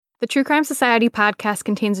The True Crime Society podcast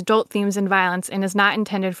contains adult themes and violence and is not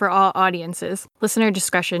intended for all audiences. Listener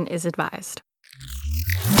discretion is advised.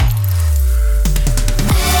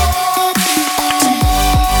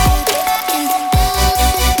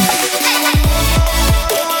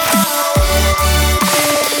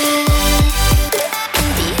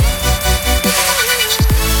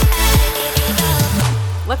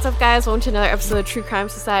 What's up, guys? Welcome to another episode of True Crime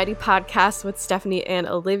Society podcast with Stephanie and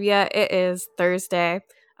Olivia. It is Thursday,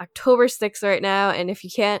 October 6th right now, and if you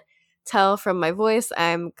can't tell from my voice,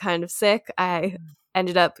 I'm kind of sick. I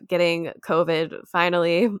ended up getting COVID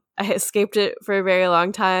finally. I escaped it for a very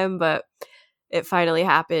long time, but it finally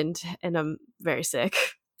happened, and I'm very sick.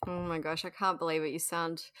 Oh my gosh, I can't believe it. You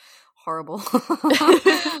sound horrible.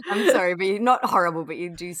 I'm sorry, but you're not horrible, but you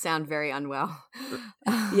do sound very unwell.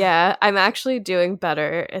 Yeah, I'm actually doing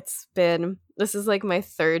better. This is like my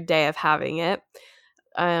third day of having it.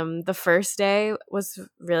 The first day was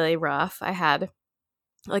really rough. I had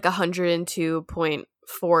like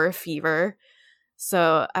 102.4 fever.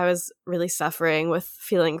 So I was really suffering with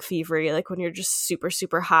feeling fevery, like when you're just super,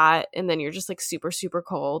 super hot and then you're just like super, super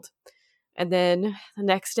cold. And then the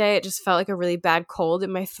next day, it just felt like a really bad cold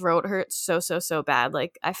and my throat hurt so bad.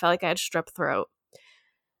 Like I felt like I had strep throat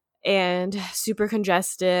and super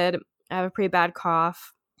congested. I have a pretty bad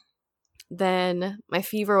cough. Then my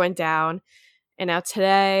fever went down. And now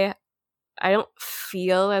today, I don't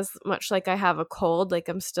feel as much like I have a cold. Like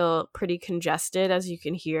I'm still pretty congested, as you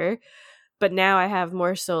can hear. But now I have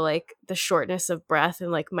more so like the shortness of breath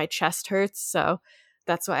and like my chest hurts. So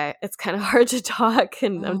that's why it's kind of hard to talk,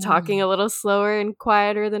 and I'm talking a little slower and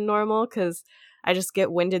quieter than normal because I just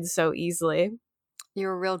get winded so easily.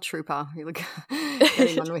 You're a real trooper. You look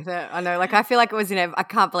getting on with it. I know. Like I feel like it was I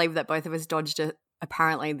can't believe that both of us dodged it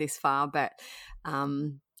apparently this far, but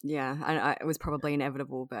yeah, it was probably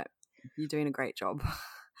inevitable. But you're doing a great job.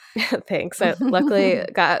 Thanks. I luckily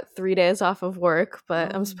got 3 days off of work,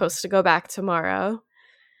 but I'm supposed to go back tomorrow,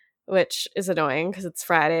 which is annoying because it's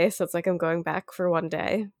Friday, so it's like I'm going back for one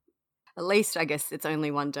day. At least I guess it's only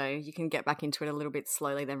one day. You can get back into it a little bit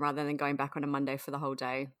slowly then rather than going back on a Monday for the whole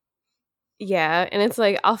day. Yeah, and it's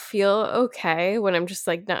like I'll feel okay when I'm just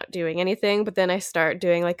like not doing anything, but then I start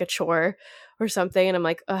doing like a chore or something and I'm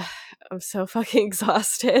like, ugh, I'm so fucking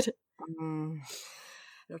exhausted.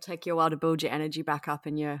 It'll take you a while to build your energy back up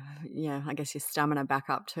and I guess your stamina back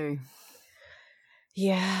up too.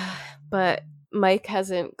 Yeah, but Mike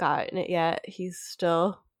hasn't gotten it yet. He's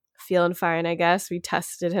still feeling fine, I guess. We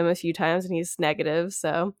tested him a few times and he's negative,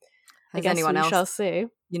 so I guess we shall see.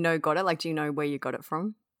 Got it? Like, do you know where you got it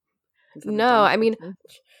from? No, I mean,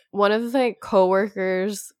 one of the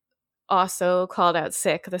coworkers also called out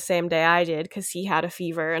sick the same day I did because he had a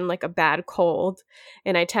fever and like a bad cold.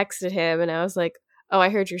 And I texted him and I was like, oh, I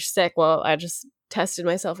heard you're sick. Well, I just tested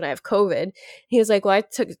myself and I have COVID. He was like, I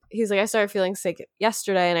started feeling sick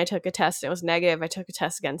yesterday and I took a test and it was negative. I took a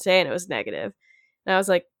test again today and it was negative. And I was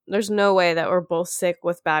like, there's no way that we're both sick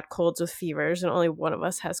with bad colds with fevers and only one of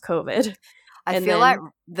us has COVID. I feel like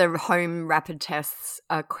the home rapid tests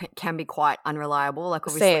can be quite unreliable. Like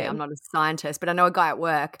obviously I'm not a scientist, but I know a guy at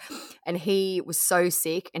work and he was so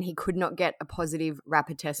sick and he could not get a positive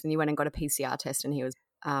rapid test and he went and got a PCR test and he was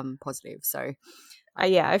positive. So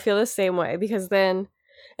yeah, I feel the same way because then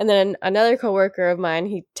another coworker of mine,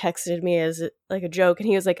 he texted me as like a joke and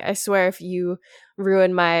he was like, I swear if you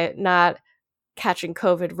ruin my not catching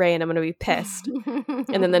COVID reign, I'm going to be pissed.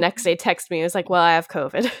 And then the next day text me, it was like, well, I have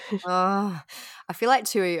COVID. I feel like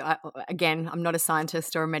too, again, I'm not a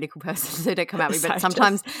scientist or a medical person, so don't come at me, but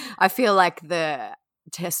sometimes I feel like the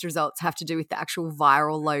test results have to do with the actual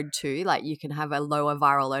viral load too. Like you can have a lower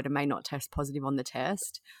viral load and may not test positive on the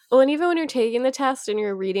test. Well, and even when you're taking the test and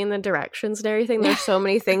you're reading the directions and everything, there's so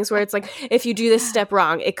many things where it's like, if you do this step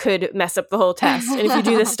wrong, it could mess up the whole test. And if you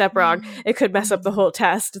do this step wrong, it could mess up the whole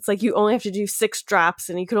test. It's like you only have to do 6 drops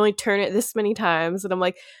and you can only turn it this many times. And I'm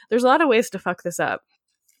like, there's a lot of ways to fuck this up.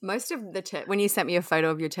 Most of the when you sent me a photo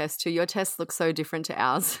of your test too, your test looks so different to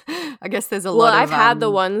ours. I guess there's a lot of Well, I've had the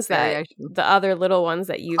ones the other little ones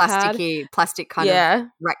that you've had. Plastic kind of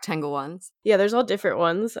rectangle ones. Yeah, there's all different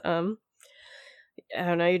ones. I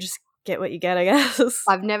don't know, you just get what you get, I guess.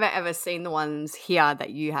 I've never ever seen the ones here that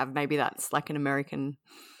you have. Maybe that's like an American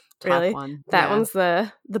type one. That one's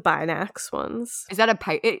the Binax ones. Is that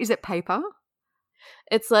is it paper?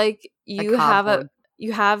 It's like you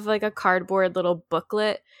have like a cardboard little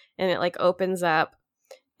booklet and it like opens up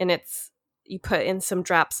and you put in some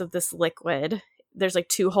drops of this liquid. There's like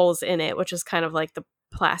 2 holes in it, which is kind of like the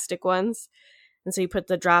plastic ones. And so you put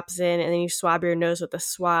the drops in and then you swab your nose with a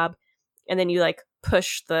swab and then you like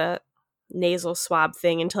push the nasal swab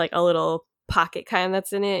thing into like a little pocket kind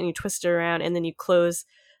that's in it, and you twist it around, and then you close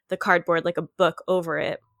the cardboard like a book over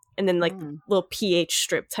it, and then like little pH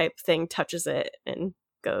strip type thing touches it and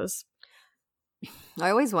goes. I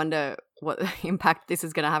always wonder what impact this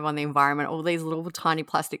is going to have on the environment, all these little tiny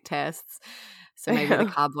plastic tests. So maybe the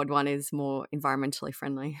cardboard one is more environmentally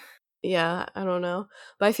friendly. Yeah, I don't know.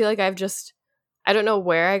 But I feel like I don't know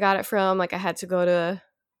where I got it from. Like I had to go to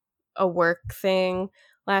a work thing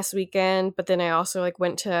last weekend, but then I also like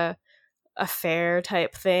went to a fair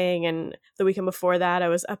type thing, and the weekend before that I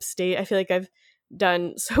was upstate. I feel like I've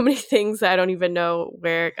done so many things that I don't even know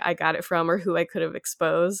where I got it from or who I could have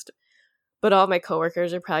exposed. But all of my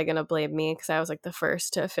coworkers are probably going to blame me because I was like the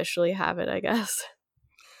first to officially have it, I guess.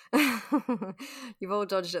 You've all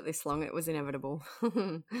dodged it this long. It was inevitable.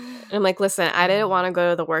 I'm like, listen, I didn't want to go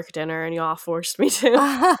to the work dinner and y'all forced me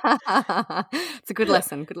to. It's a good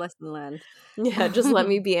lesson learned. Yeah, just let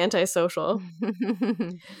me be antisocial.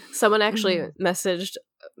 Someone actually messaged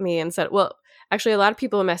me and said, well, actually a lot of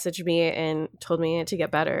people messaged me and told me to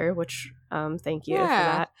get better, which thank you for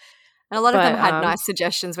that. And a lot of them had nice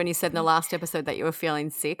suggestions when you said in the last episode that you were feeling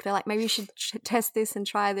sick. They're like, maybe you should test this and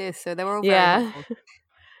try this. So they were all very helpful.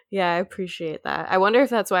 Yeah, I appreciate that. I wonder if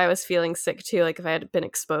that's why I was feeling sick too, like if I had been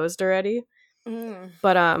exposed already.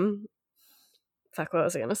 But fuck, what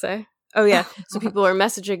was I gonna say? Oh yeah, so people were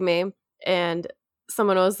messaging me, and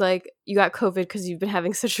someone was like, "You got COVID because you've been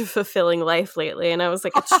having such a fulfilling life lately," and I was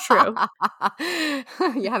like, "It's true."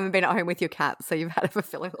 You haven't been at home with your cat, so you've had a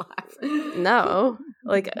fulfilling life. No,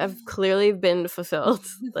 like I've clearly been fulfilled.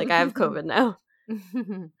 Like I have COVID now.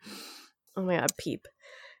 Oh my god, Peep.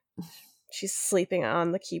 She's sleeping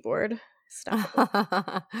on the keyboard.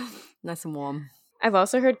 Stop. Nice and warm. I've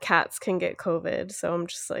also heard cats can get COVID, so I'm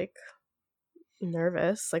just like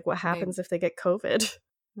nervous. Like what happens if they get COVID?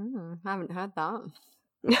 I haven't heard that.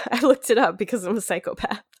 I looked it up because I'm a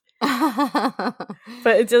psychopath.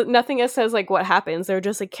 But nothing else says like what happens. They're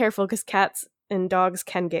just like careful because cats and dogs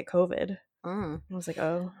can get COVID. I was like,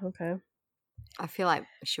 oh, okay. I feel like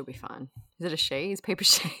she'll be fine. Is it a she? Is Peep a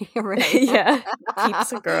she already? Yeah.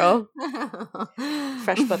 Peep's a girl.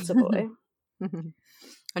 Fresh butt's a boy.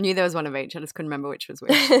 I knew there was one of each. I just couldn't remember which was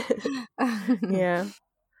which. Yeah.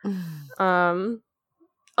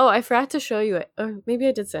 Oh, I forgot to show you it. Or maybe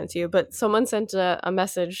I did send it to you, but someone sent a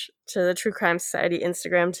message to the True Crime Society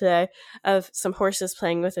Instagram today of some horses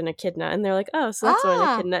playing with an echidna, and they're like, oh, so that's what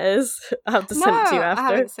an echidna is. I'll have to send it to you after.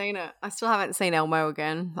 I haven't seen it. I still haven't seen Elmo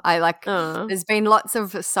again. There's been lots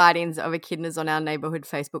of sightings of echidnas on our neighborhood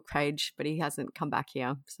Facebook page, but he hasn't come back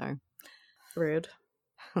here, so. Rude.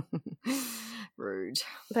 Rude.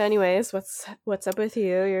 But anyways, what's up with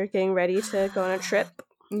you? You're getting ready to go on a trip?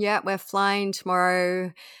 Yeah, we're flying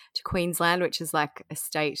tomorrow to Queensland, which is like a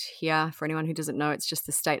state here. For anyone who doesn't know, it's just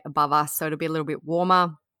the state above us. So it'll be a little bit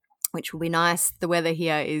warmer, which will be nice. The weather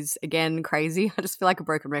here is, again, crazy. I just feel like a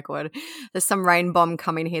broken record. There's some rain bomb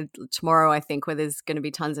coming here tomorrow, I think, where there's going to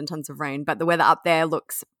be tons and tons of rain. But the weather up there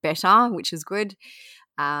looks better, which is good.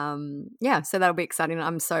 So that'll be exciting.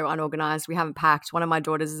 I'm so unorganized. We haven't packed. One of my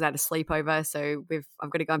daughters is at a sleepover, so I've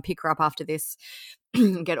got to go and pick her up after this,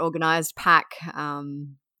 get organized, pack.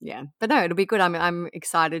 But no, it'll be good. I'm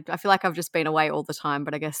excited. I feel like I've just been away all the time,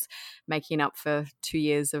 but I guess making up for 2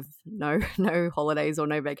 years of no holidays or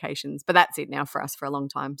no vacations. But that's it now for us for a long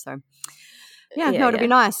time. So it'll be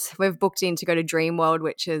nice. We've booked in to go to Dream World,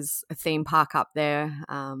 which is a theme park up there.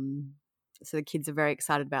 So the kids are very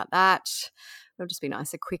excited about that. It'll just be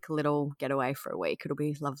nice, a quick little getaway for a week. It'll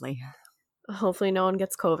be lovely. Hopefully no one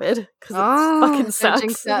gets COVID because it fucking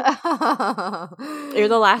sucks. You're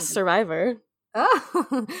the last survivor.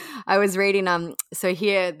 I was reading so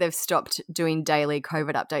here they've stopped doing daily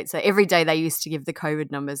COVID updates. So every day they used to give the COVID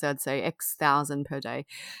numbers. I'd say X thousand per day.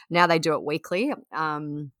 Now they do it weekly.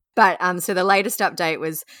 So the latest update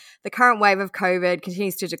was the current wave of COVID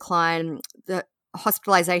continues to decline. The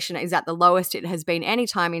hospitalization is at the lowest it has been any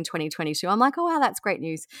time in 2022. I'm like, oh, wow, that's great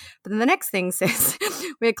news. But then the next thing says,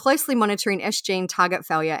 we're closely monitoring S-gene target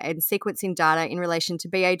failure and sequencing data in relation to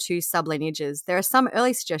BA2 sublineages. There are some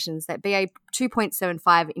early suggestions that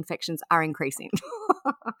BA2.75 infections are increasing.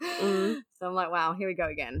 So I'm like, wow, here we go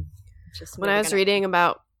again. When I was reading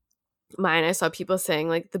about mine, I saw people saying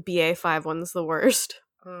like the BA5 one's the worst.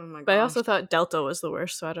 Oh my gosh. But I also thought Delta was the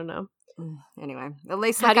worst, so I don't know. Anyway, at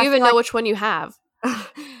least how do you even know which one you have?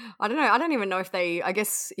 I don't know. I don't even know if I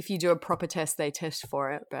guess if you do a proper test, they test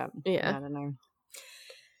for it. But yeah, I don't know.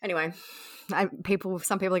 Anyway, some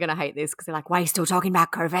people are going to hate this because they're like, why are you still talking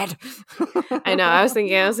about COVID? I know. I was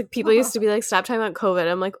like, people used to be like, stop talking about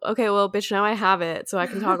COVID. I'm like, okay, well, bitch, now I have it, so I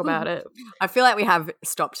can talk about it. I feel like we have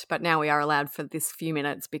stopped, but now we are allowed for this few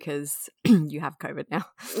minutes because you have COVID now.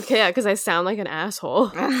 Okay, yeah, because I sound like an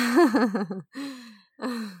asshole.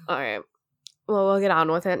 All right. Well, we'll get on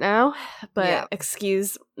with it now, but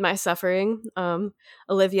excuse my suffering.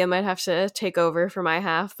 Olivia might have to take over for my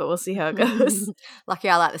half, but we'll see how it goes. Lucky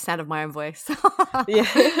I like the sound of my own voice.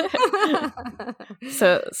 Yeah.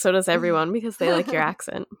 So does everyone because they like your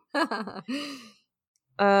accent.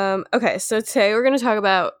 Okay, so today we're going to talk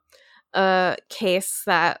about a case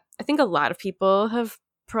that I think a lot of people have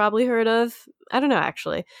probably heard of. I don't know,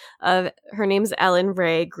 actually. Her name's Ellen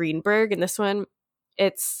Ray Greenberg, and this one,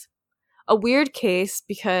 it's a weird case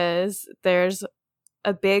because there's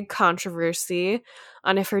a big controversy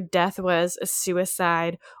on if her death was a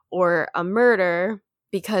suicide or a murder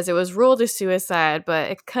because it was ruled a suicide,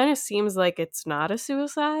 but it kind of seems like it's not a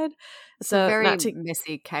suicide. It's a very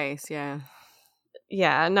messy case, yeah.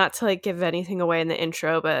 Yeah, not to like give anything away in the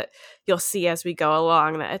intro, but you'll see as we go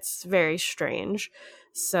along that it's very strange.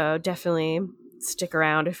 So definitely stick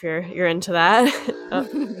around if you're into that.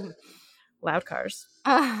 Oh, loud cars.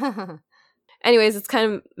 Anyways, it's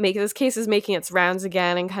kind of this case is making its rounds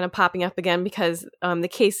again and kind of popping up again because the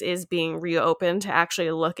case is being reopened to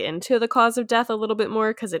actually look into the cause of death a little bit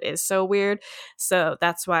more because it is so weird. So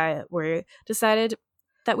that's why we decided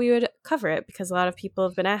that we would cover it because a lot of people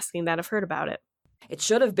have been asking that, have heard about it. It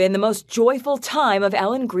should have been the most joyful time of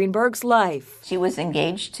Ellen Greenberg's life. She was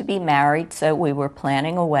engaged to be married, so we were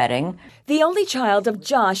planning a wedding. The only child of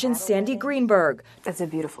Josh and Sandy Greenberg. That's a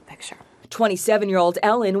beautiful picture. 27-year-old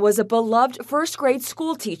Ellen was a beloved first-grade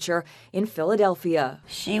school teacher in Philadelphia.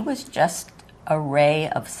 She was just a ray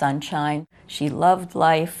of sunshine. She loved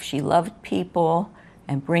life. She loved people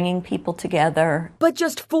and bringing people together. But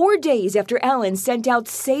just 4 days after Ellen sent out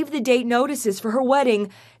save-the-date notices for her wedding,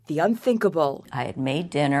 the unthinkable. I had made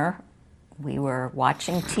dinner. We were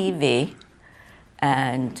watching TV,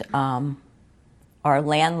 and our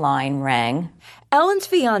landline rang. Ellen's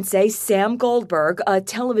fiancé, Sam Goldberg, a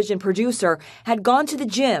television producer, had gone to the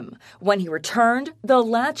gym. When he returned, the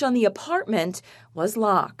latch on the apartment was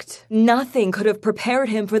locked. Nothing could have prepared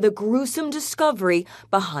him for the gruesome discovery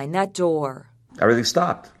behind that door. Everything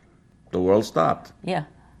stopped. The world stopped. Yeah.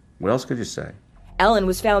 What else could you say? Ellen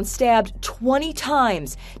was found stabbed 20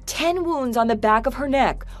 times, 10 wounds on the back of her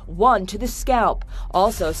neck, 1 to the scalp,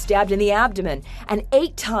 also stabbed in the abdomen, and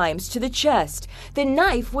 8 times to the chest. The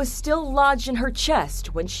knife was still lodged in her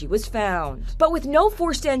chest when she was found. But with no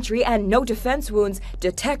forced entry and no defense wounds,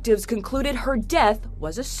 detectives concluded her death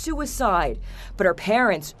was a suicide. But her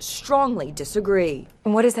parents strongly disagree.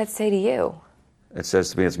 And what does that say to you? It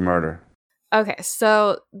says to me it's murder. Okay,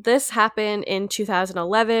 so this happened in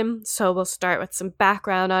 2011, so we'll start with some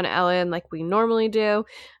background on Ellen like we normally do.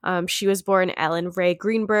 She was born Ellen Ray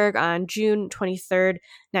Greenberg on June 23rd,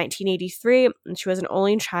 1983, and she was an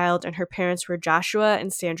only child, and her parents were Joshua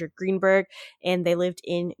and Sandra Greenberg, and they lived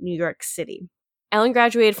in New York City. Ellen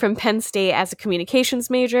graduated from Penn State as a communications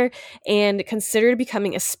major and considered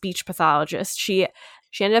becoming a speech pathologist. She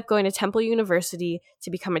ended up going to Temple University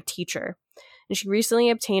to become a teacher. And she recently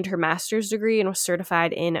obtained her master's degree and was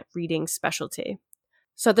certified in reading specialty.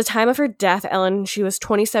 So at the time of her death, she was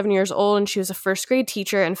 27 years old, and she was a first grade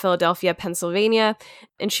teacher in Philadelphia, Pennsylvania.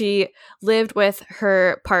 And she lived with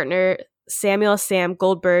her partner, Samuel Sam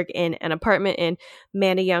Goldberg, in an apartment in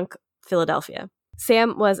Manayunk, Philadelphia.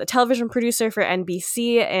 Sam was a television producer for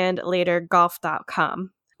NBC and later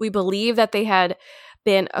golf.com. We believe that they had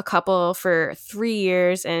been a couple for 3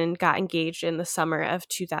 years and got engaged in the summer of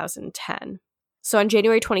 2010. So on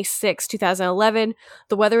January 26, 2011,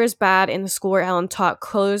 the weather was bad and the school where Ellen taught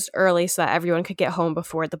closed early so that everyone could get home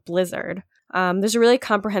before the blizzard. There's a really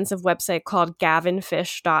comprehensive website called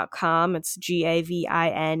gavinfish.com. It's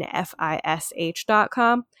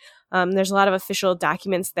gavinfish.com. There's a lot of official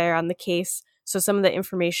documents there on the case. So some of the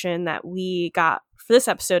information that we got for this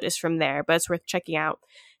episode is from there, but it's worth checking out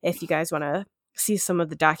if you guys want to see some of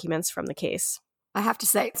the documents from the case. I have to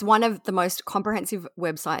say, it's one of the most comprehensive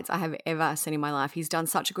websites I have ever seen in my life. He's done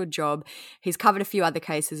such a good job. He's covered a few other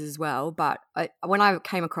cases as well. But when I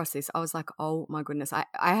came across this, I was like, oh my goodness, I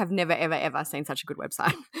have never, ever, ever seen such a good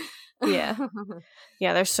website. Yeah.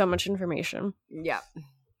 Yeah, there's so much information. Yeah.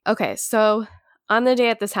 Okay, so on the day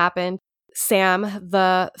that this happened, Sam,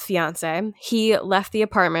 the fiance, he left the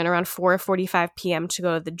apartment around 4:45 p.m. to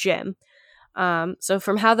go to the gym. So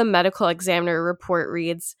from how the medical examiner report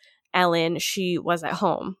reads, Ellen, she was at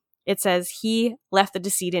home. It says he left the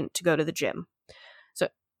decedent to go to the gym. So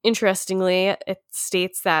Interestingly, it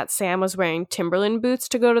states that Sam was wearing Timberland boots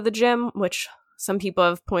to go to the gym, which some people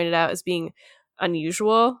have pointed out as being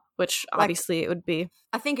unusual, which obviously it would be.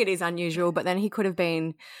 I think it is unusual, but then he could have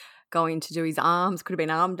been going to do his arms, could have been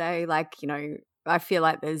arm day. Like, you know, I feel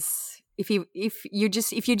like there's if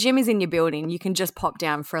your gym is in your building, you can just pop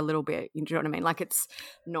down for a little bit. You know what I mean? Like, it's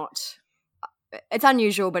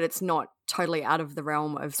unusual, but it's not totally out of the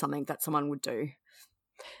realm of something that someone would do.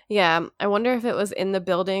 Yeah, I wonder if it was in the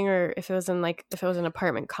building or if it was in if it was an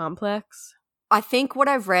apartment complex. I think what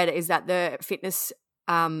I've read is that the fitness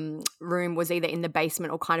room was either in the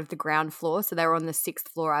basement or kind of the ground floor. So they were on the 6th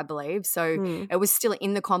floor, I believe. So it was still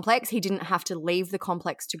in the complex. He didn't have to leave the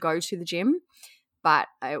complex to go to the gym, but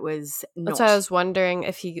it was not. That's why I was wondering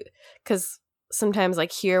if because sometimes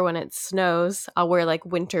like here when it snows, I'll wear like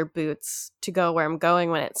winter boots to go where I'm going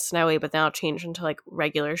when it's snowy, but then I'll change into like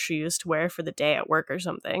regular shoes to wear for the day at work or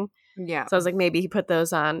something. Yeah. So I was like, maybe he put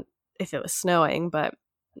those on if it was snowing, but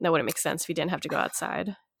that wouldn't make sense if he didn't have to go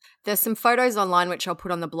outside. There's some photos online which I'll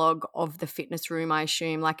put on the blog of the fitness room, I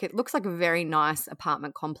assume. Like, it looks like a very nice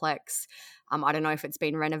apartment complex. I don't know if it's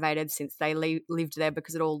been renovated since they lived there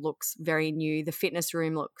because it all looks very new. The fitness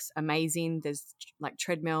room looks amazing. There's like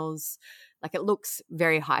treadmills. Like, it looks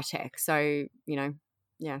very high tech. So, you know,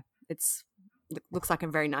 yeah, it looks like a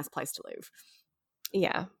very nice place to live.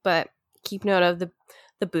 Yeah, but keep note of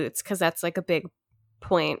the boots because that's like a big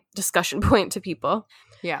discussion point to people.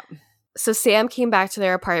 Yeah. So Sam came back to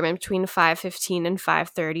their apartment between 5:15 and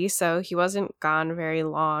 5:30, so he wasn't gone very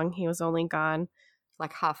long. He was only gone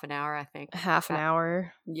like half an hour, I think. Half an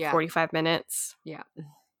hour, yeah. 45 minutes. Yeah.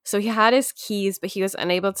 So he had his keys, but he was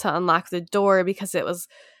unable to unlock the door because it was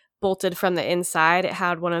bolted from the inside. It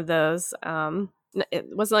had one of those, it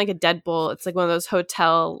wasn't like a deadbolt. It's like one of those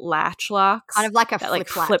hotel latch locks. Kind of like a that flip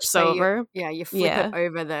like latch. Flips so over. You flip it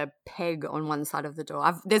over the peg on one side of the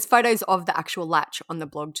door. There's photos of the actual latch on the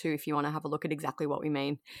blog too if you want to have a look at exactly what we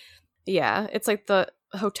mean. Yeah, it's like the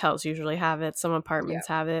hotels usually have it. Some apartments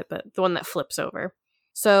have it, but the one that flips over.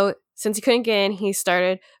 So since he couldn't get in, he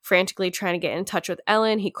started frantically trying to get in touch with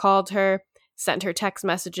Ellen. He called her, sent her text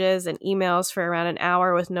messages and emails for around an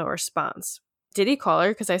hour with no response. Did he call her?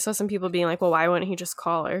 Because I saw some people being like, well, why wouldn't he just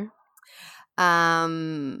call her?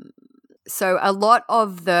 So a lot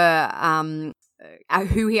of the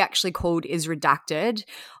who he actually called is redacted.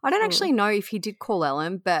 I don't actually know if he did call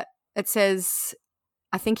Ellen, but it says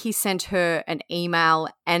I think he sent her an email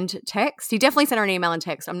and text. He definitely sent her an email and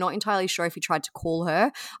text. I'm not entirely sure if he tried to call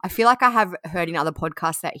her. I feel like I have heard in other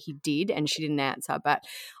podcasts that he did and she didn't answer, but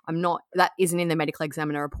that isn't in the medical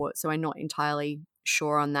examiner report, so I'm not entirely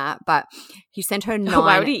sure on that. But he sent her 9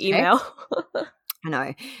 Why would he email? I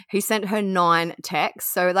know. He sent her 9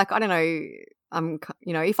 texts. So, like, I don't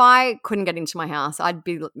know, if I couldn't get into my house, I'd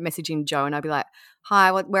be messaging Joe and I'd be like,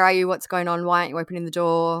 hi, where are you? What's going on? Why aren't you opening the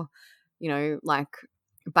door? You know, like,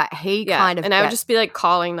 but he kind of. And I would just be like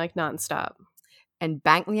calling like nonstop. And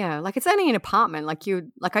bang, like it's only an apartment.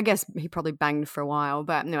 I guess he probably banged for a while.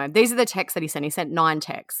 But anyway, these are the texts that he sent. He sent 9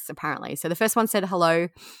 texts apparently. So the first one said hello.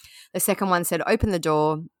 The second one said open the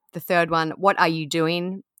door. The third one, what are you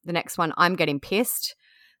doing? The next one, I'm getting pissed.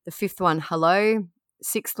 The 5th one, hello.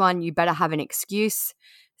 6th one, you better have an excuse.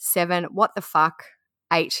 7, what the fuck?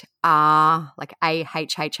 8, like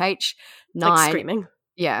AHHH. 9, like screaming.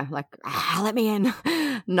 Yeah, like let me in.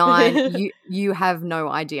 9, you have no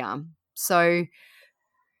idea. So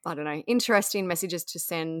I don't know. Interesting messages to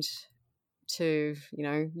send to,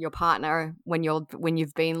 your partner when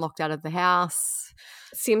you've been locked out of the house.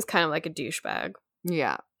 Seems kind of like a douchebag.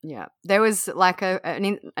 Yeah. There was like not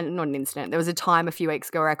an incident. There was a time a few weeks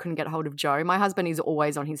ago where I couldn't get hold of Joe. My husband is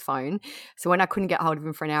always on his phone. So when I couldn't get hold of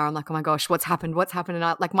him for an hour, I'm like, oh my gosh, what's happened?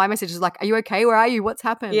 And my message is like, are you okay? Where are you? What's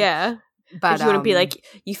happened? Yeah. But you wouldn't be like,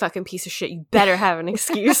 you fucking piece of shit. You better have an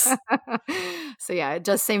excuse. So yeah, it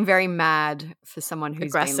does seem very mad for someone who's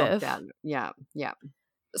aggressive. Been locked out. Yeah.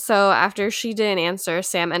 So after she didn't answer,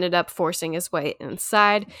 Sam ended up forcing his way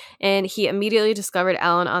inside, and he immediately discovered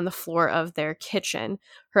Ellen on the floor of their kitchen.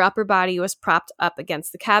 Her upper body was propped up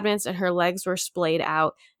against the cabinets, and her legs were splayed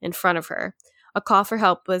out in front of her. A call for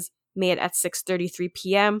help was made at 6:33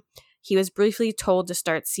 p.m. He was briefly told to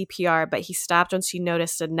start CPR, but he stopped once he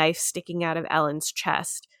noticed a knife sticking out of Ellen's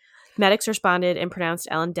chest. Medics responded and pronounced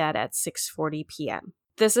Ellen dead at 6:40 p.m.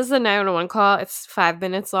 This is the 911 call. It's 5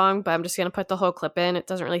 minutes long, but I'm just going to put the whole clip in. It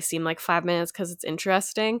doesn't really seem like 5 minutes because it's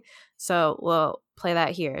interesting. So we'll play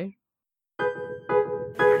that here.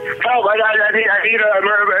 Help, I need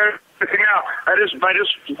a Now, I just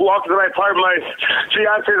walked to my apartment. My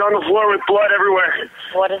fiance's on the floor with blood everywhere.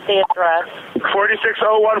 What is the address?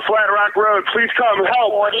 4601 Flat Rock Road. Please come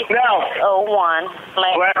help 4601 now.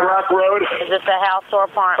 Flat Rock Road. Is this a house or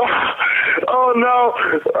apartment? Oh no!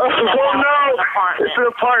 Oh no! It's an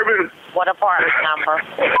apartment. What apartment number?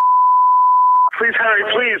 Please hurry,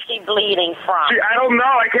 please. Where is she bleeding from? I don't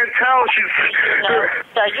know. I can't tell. No,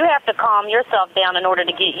 sir, you have to calm yourself down in order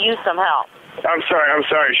to get you some help. I'm sorry. I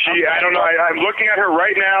don't know. I'm looking at her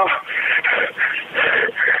right now.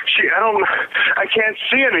 I can't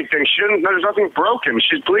see anything. There's nothing broken.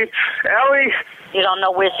 She's bleeding. Ellie! You don't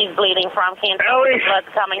know where she's bleeding from? Can't tell where the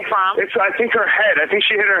blood's coming from? I think her head. I think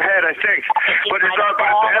she hit her head, I think. But it's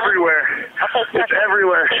everywhere. Okay, it's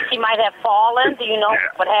everywhere. Think she might have fallen? Do you know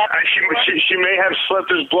what happened? She may have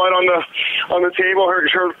slipped. There's blood on the table. Her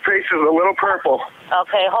face is a little purple.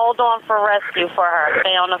 Okay, hold on for rescue for her.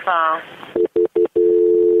 Stay on the phone.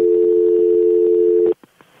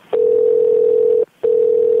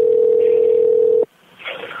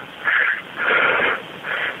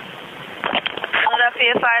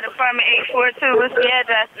 Philadelphia Fire Department 842. What's the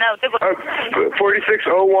address? No,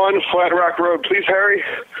 4601 Flat Rock Road. Please hurry.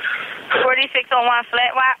 4601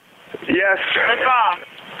 Flat Rock? Yes. What's wrong?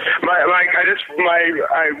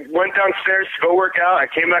 I went downstairs to go work out. I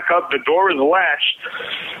came back up. The door was latched.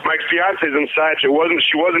 My fiance's inside. She wasn't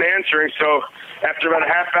answering. So after about a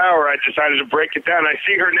half hour, I decided to break it down. I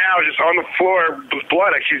see her now just on the floor with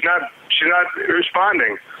blood. She's not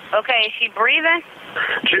responding. Okay, is she breathing?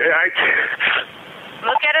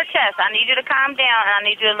 Look at her chest. I need you to calm down, and I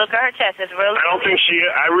need you to look at her chest. It's really. I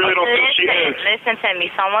really don't think she is. Listen to me.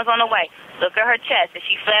 Someone's on the way. Look at her chest. Is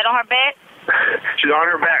she flat on her back? She's on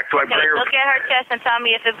her back. So I bring her. Look at her chest and tell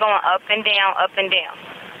me if it's going up and down, up and down.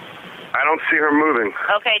 I don't see her moving.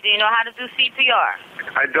 Okay, do you know how to do CPR?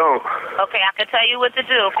 I don't. Okay, I can tell you what to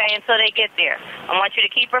do, okay, until they get there. I want you to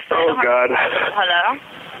keep her flat on her. God. Hello?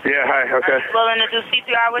 Yeah, hi, okay. Are you willing to do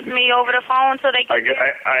CPR with me over the phone until they get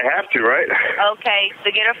there? I have to, right? Okay, so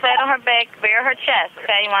get her flat on her back, bare her chest,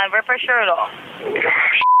 okay? You want to rip her shirt off.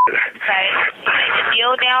 Okay?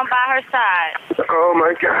 Kneel down by her side. Oh,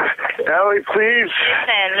 my God. Ellie, please.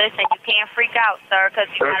 Listen, you can't freak out, sir, because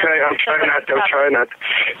you Okay, I'm trying not to.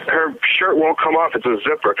 Her shirt won't come off. It's a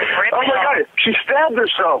zipper. Oh, my God. She stabbed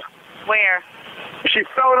herself. Where? She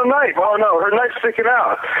fell with a knife. Oh, no, her knife's sticking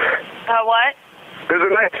out. Her what? There's a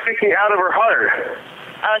knife sticking out of her heart.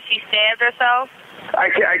 Oh, she stabbed herself? I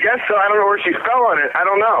guess so. I don't know where she fell on it. I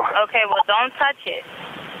don't know. Okay, well, don't touch it.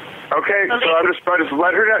 Okay, so I just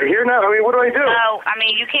let her down here now. I mean, what do I do? No, I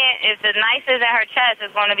mean, you can't. If the knife is in her chest,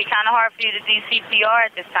 it's going to be kind of hard for you to do CPR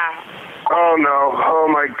at this time. Oh, no. Oh,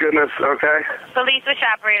 my goodness. Okay. Police, which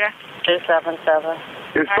operator? 277.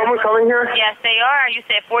 Is someone coming here? Yes, they are. You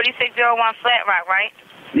said 4601 Flat Rock, right?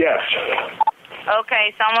 Yes.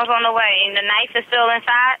 Okay, someone's on the way. And the knife is still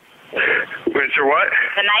inside? Wait, so what?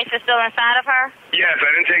 The knife is still inside of her? Yes, I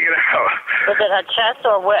didn't take it out. Was it her chest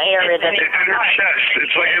or what area? It's in her chest. It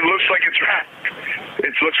looks like it's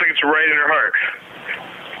right in her heart.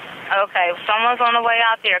 Okay, someone's on the way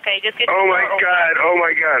out there. Okay, just get. Oh my God! Oh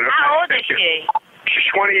my God! Okay, how old is she? She's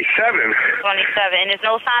 27. 27, and there's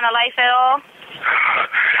no sign of life at all.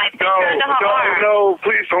 No,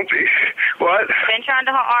 please don't be. What? Pinch her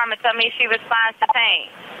under her arm and tell me if she responds to pain.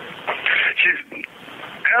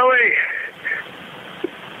 Ellie.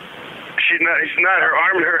 She's not. Her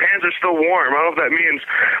arm and her hands are still warm. I don't know what that means,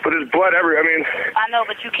 but there's blood everywhere. I know,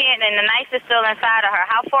 but you can't, and the knife is still inside of her.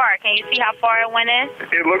 How far? Can you see how far it went in?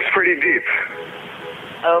 It looks pretty deep.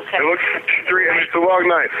 Okay. It looks it's a long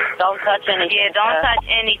knife. Don't touch anything. Yeah, don't touch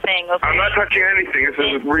anything, okay? I'm not touching anything.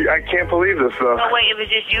 I can't believe this, though. So wait, it was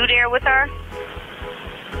just you there with her?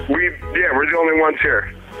 We're the only ones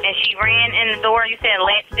here. And she ran in the door, you said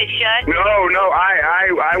latched it shut? No,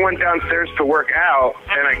 I went downstairs to work out,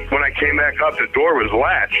 and when I came back up, the door was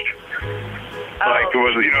latched. Like it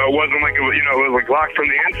was, it wasn't like it was, it was like locked from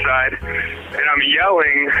the inside, and I'm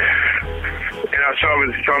yelling, so I'm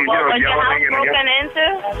was yelling. Your house broken into?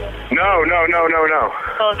 No.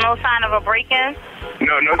 So there's no sign of a break-in?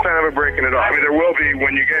 No sign of a break-in at all. There will be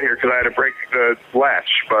when you get here, because I had to break the latch,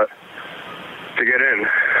 but to get in.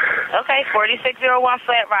 Okay, 4601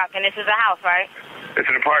 Flat Rock, and this is a house, right? It's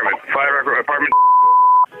an apartment. Flat Rock apartment.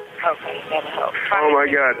 Okay, that'll help. Oh my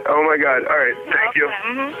God. All right, thank you.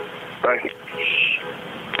 Bye.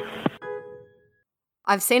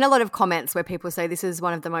 I've seen a lot of comments where people say this is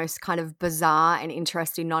one of the most kind of bizarre and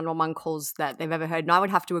interesting 911 calls that they've ever heard, and I would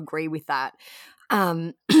have to agree with that.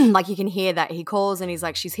 Like you can hear that he calls and he's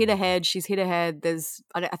like, she's hit her head.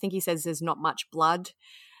 I think he says there's not much blood,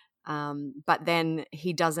 but then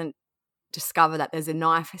he doesn't discover that there's a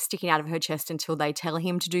knife sticking out of her chest until they tell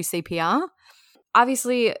him to do CPR.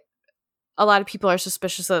 Obviously, a lot of people are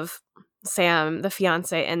suspicious of Sam, the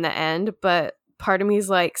fiance, in the end, but part of me is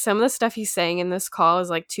like, some of the stuff he's saying in this call is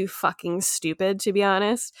like too fucking stupid, to be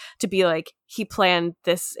honest, to be like he planned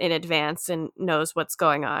this in advance and knows what's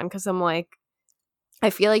going on. Because I'm like, I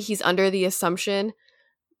feel like he's under the assumption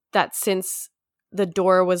that since the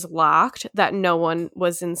door was locked, that no one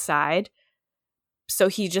was inside. So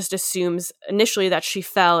he just assumes initially that she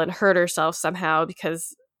fell and hurt herself somehow,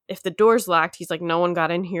 because if the door's locked, he's like, no one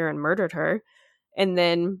got in here and murdered her. And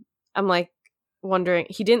then I'm like wondering,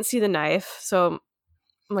 he didn't see the knife. So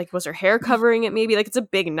I'm like, was her hair covering it maybe? Like, it's a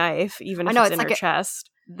big knife, even if it's in her chest.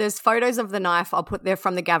 There's photos of the knife. I'll put there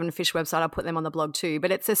from the Gavin Fish website. I'll put them on the blog too.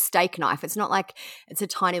 But it's a steak knife. It's not like it's a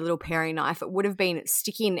tiny little paring knife. It would have been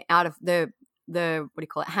sticking out of the what do you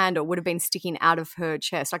call it, handle would have been sticking out of her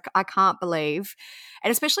chest. I can't believe, and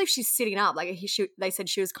especially if she's sitting up. Like they said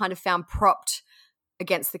she was kind of found propped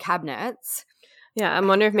against the cabinets. Yeah, I'm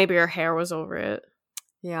wondering if maybe her hair was over it.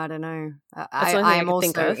 Yeah, I don't know. I am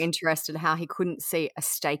also interested how he couldn't see a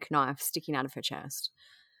steak knife sticking out of her chest.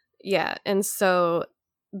 Yeah, and so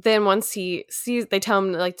then once he sees, they tell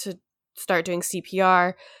him like to start doing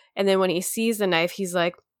CPR, and then when he sees the knife, he's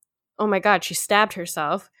like, oh my God, she stabbed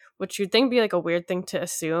herself, which you'd think would be like a weird thing to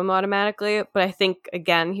assume automatically. But I think,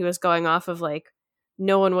 again, he was going off of like,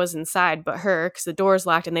 no one was inside but her because the door's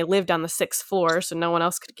locked and they lived on the 6th floor, so no one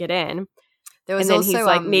else could get in. There was and then also, he's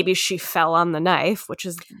like, maybe she fell on the knife, which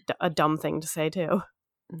is a dumb thing to say too.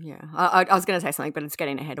 Yeah, I was going to say something, but it's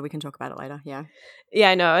getting ahead. We can talk about it later. Yeah,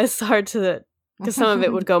 I know it's hard to, because some of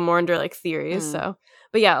it would go more under like theories. So,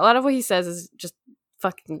 but yeah, a lot of what he says is just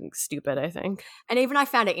fucking stupid, I think. And even I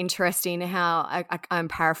found it interesting how I'm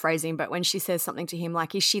paraphrasing, but when she says something to him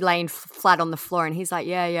like, "Is she laying flat on the floor?" and he's like,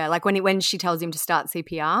 "Yeah," like when she tells him to start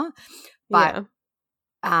CPR, but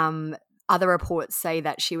other reports say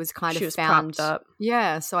that she was kind of found propped up.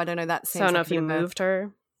 Yeah, so I don't know. That seems so I don't know like if you moved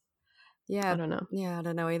her. Yeah, I don't know. Yeah, I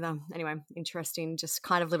don't know either. Anyway, interesting. Just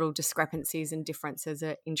kind of little discrepancies and differences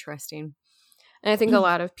are interesting. And I think a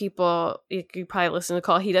lot of people, you probably listen to the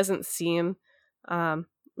call, he doesn't seem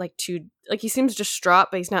he seems distraught,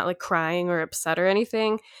 but he's not like crying or upset or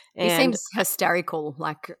anything. And he seems hysterical,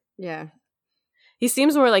 like, yeah. He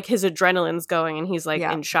seems more like his adrenaline's going and he's like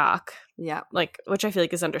in shock. Yeah. Like, which I feel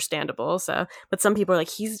like is understandable. So, but some people are like,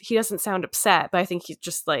 he doesn't sound upset, but I think he's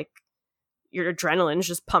just like, your adrenaline's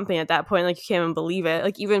just pumping at that point. Like, you can't even believe it.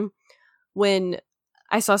 Like, even when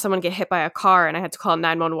I saw someone get hit by a car and I had to call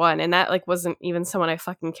 911, and that like wasn't even someone I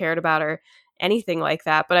fucking cared about or anything like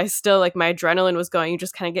that, but I still, like, my adrenaline was going. You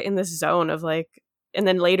just kind of get in this zone of like, and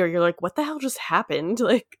then later you're like, what the hell just happened?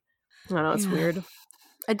 Like, I don't know, it's weird.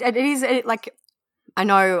 It is like, I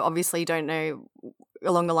know obviously you don't know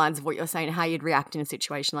along the lines of what you're saying, how you'd react in a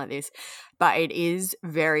situation like this, but it is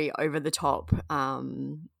very over the top.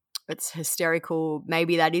 It's hysterical.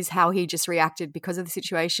 Maybe that is how he just reacted because of the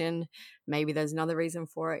situation. Maybe there's another reason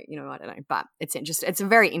for it. I don't know. But it's a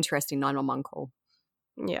very interesting 911 call.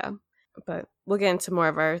 Yeah. But we'll get into more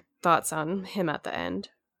of our thoughts on him at the end.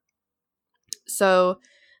 So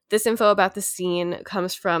this info about the scene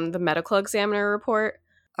comes from the medical examiner report.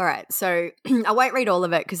 All right. So I won't read all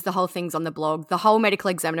of it because the whole thing's on the blog. The whole medical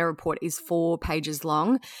examiner report is 4 pages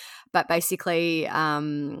long. But basically,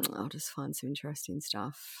 I'll just find some interesting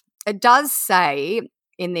stuff. It does say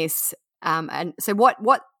in this, and so what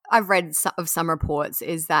I've read of some reports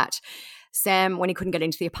is that Sam, when he couldn't get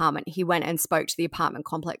into the apartment, he went and spoke to the apartment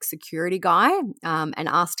complex security guy and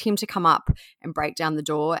asked him to come up and break down the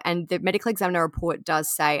door. And the medical examiner report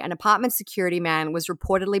does say an apartment security man was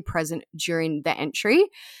reportedly present during the entry.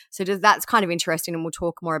 So that's kind of interesting, and we'll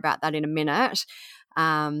talk more about that in a minute.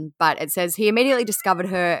 But it says he immediately discovered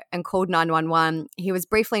her and called 911. He was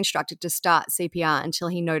briefly instructed to start CPR until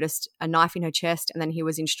he noticed a knife in her chest, and then he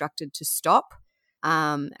was instructed to stop.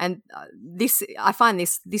 This, I find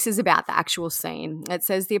this is about the actual scene. It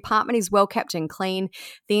says the apartment is well kept and clean.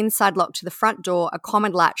 The inside lock to the front door, a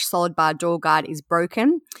common latch solid bar door guard, is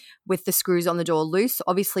broken with the screws on the door loose,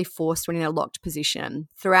 obviously forced when in a locked position.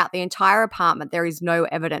 Throughout the entire apartment, there is no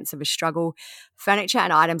evidence of a struggle. Furniture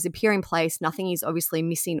and items appear in place. Nothing is obviously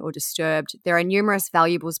missing or disturbed. There are numerous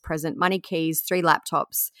valuables present, money, keys, 3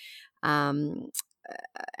 laptops.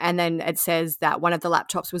 And then it says that one of the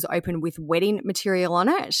laptops was open with wedding material on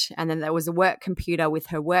it. And then there was a work computer with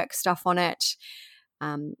her work stuff on it.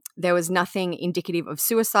 There was nothing indicative of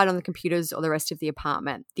suicide on the computers or the rest of the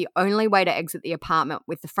apartment. The only way to exit the apartment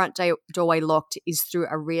with the front doorway locked is through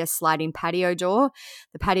a rear sliding patio door.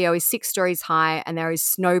 The patio is 6 stories high and there is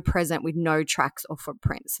snow present with no tracks or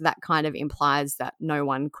footprints. So that kind of implies that no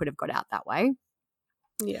one could have got out that way.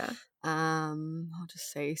 Yeah. I'll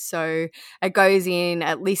just see. So it goes in,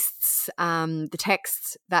 it lists the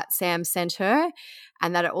texts that Sam sent her,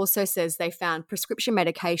 and that it also says they found prescription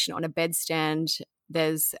medication on a bedstand.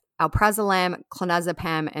 There's alprazolam,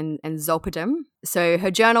 clonazepam, and zolpidem. So her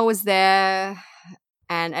journal was there,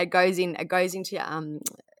 and it goes into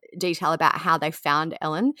detail about how they found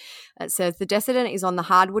Ellen. It says the decedent is on the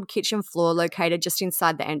hardwood kitchen floor located just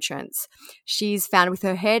inside the entrance. She's found with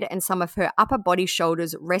her head and some of her upper body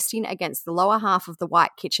shoulders resting against the lower half of the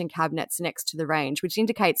white kitchen cabinets next to the range, which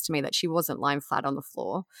indicates to me that she wasn't lying flat on the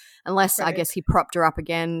floor. Unless, I guess, he propped her up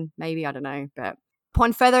again. Maybe, I don't know. But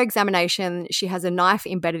upon further examination, she has a knife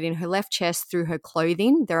embedded in her left chest through her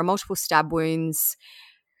clothing. There are multiple stab wounds,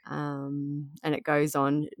 and it goes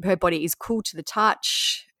on. Her body is cool to the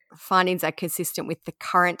touch. Findings are consistent with the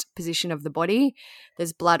current position of the body.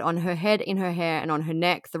 There's blood on her head, in her hair, and on her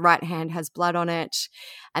neck. The right hand has blood on it.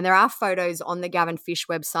 And there are photos on the Gavin Fish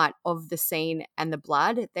website of the scene and the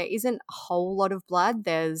blood. There isn't a whole lot of blood.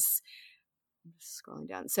 There's, scrolling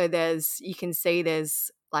down. So you can see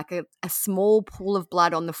there's like a small pool of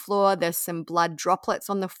blood on the floor. There's some blood droplets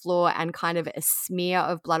on the floor and kind of a smear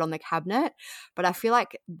of blood on the cabinet. But I feel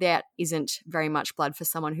like that isn't very much blood for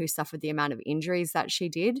someone who suffered the amount of injuries that she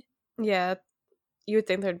did. Yeah. You would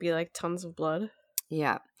think there'd be like tons of blood.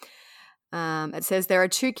 Yeah. It says there are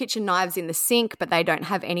 2 kitchen knives in the sink, but they don't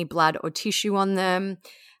have any blood or tissue on them.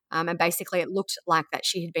 And basically it looked like that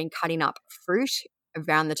she had been cutting up fruit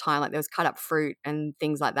around the time, like there was cut up fruit and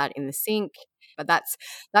things like that in the sink. But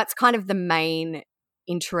that's kind of the main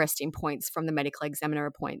interesting points from the medical examiner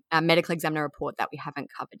report that we haven't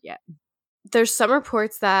covered yet. There's some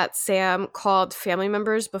reports that Sam called family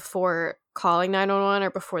members before calling 911 or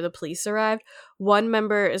before the police arrived. One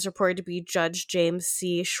member is reported to be Judge James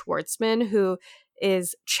C. Schwartzman, who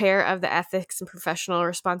is chair of the Ethics and Professional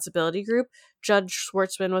Responsibility Group. Judge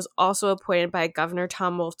Schwartzman was also appointed by Governor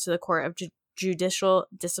Tom Wolf to the Court of Judicial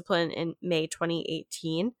Discipline in May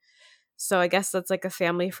 2018. So I guess that's like a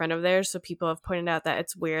family friend of theirs. So people have pointed out that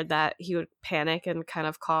it's weird that he would panic and kind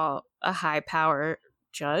of call a high power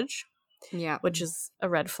judge. Yeah. Which is a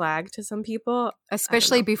red flag to some people.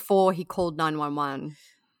 Especially before he called 911.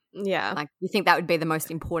 Yeah. Like, you think that would be the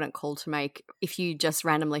most important call to make if you just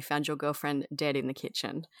randomly found your girlfriend dead in the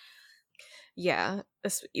kitchen. Yeah.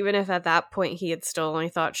 Even if at that point he had still only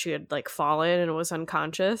thought she had like fallen and was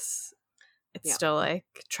unconscious, it's still like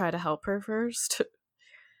try to help her first.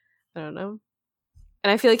 I don't know.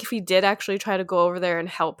 And I feel like if he did actually try to go over there and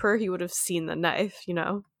help her, he would have seen the knife, you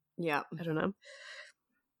know? Yeah. I don't know.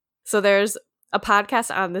 So there's a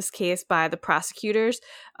podcast on this case by the prosecutors.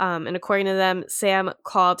 And according to them, Sam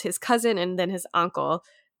called his cousin and then his uncle,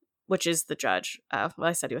 which is the judge. Well,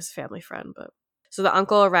 I said he was a family friend, but. So the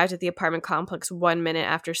uncle arrived at the apartment complex 1 minute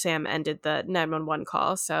after Sam ended the 911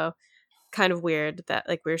 call. So kind of weird that,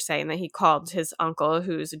 like we were saying, that he called his uncle,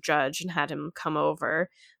 who's a judge, and had him come over.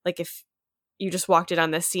 Like if you just walked in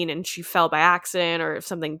on this scene and she fell by accident or if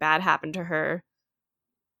something bad happened to her,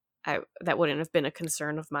 that wouldn't have been a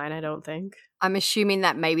concern of mine, I don't think. I'm assuming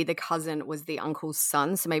that maybe the cousin was the uncle's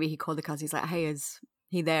son. So maybe he called the cousin. He's like, hey, is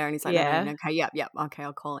he there? And he's like, yeah. No, okay, yep, okay,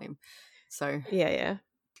 I'll call him. So Yeah.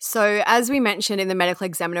 So as we mentioned in the medical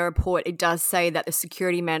examiner report, it does say that the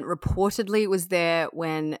security man reportedly was there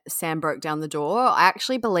when Sam broke down the door. I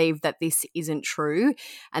actually believe that this isn't true.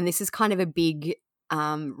 And this is kind of a big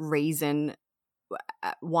reason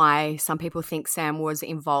why some people think Sam was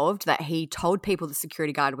involved, that he told people the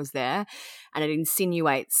security guard was there, and it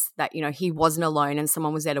insinuates that, you know, he wasn't alone and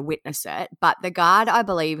someone was there to witness it. But the guard, I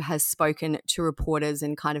believe, has spoken to reporters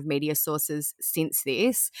and kind of media sources since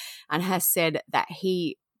this and has said that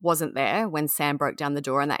he wasn't there when Sam broke down the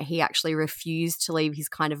door and that he actually refused to leave his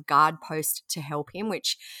kind of guard post to help him,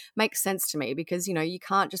 which makes sense to me because, you know, you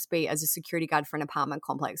can't just be, as a security guard for an apartment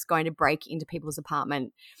complex, going to break into people's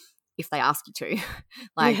apartment if they ask you to.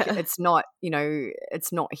 It's not, you know,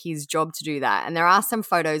 it's not his job to do that. And there are some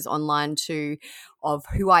photos online too of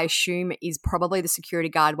who I assume is probably the security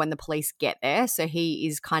guard when the police get there. So he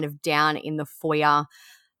is kind of down in the foyer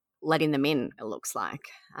letting them in, it looks like.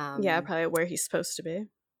 Probably where he's supposed to be.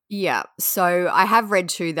 Yeah. So I have read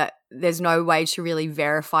too that there's no way to really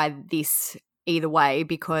verify this either way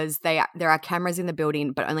because there are cameras in the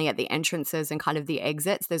building, but only at the entrances and kind of the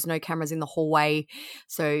exits. There's no cameras in the hallway,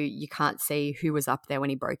 so you can't see who was up there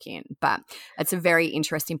when he broke in. But it's a very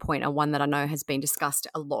interesting point, and one that I know has been discussed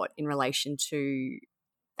a lot in relation to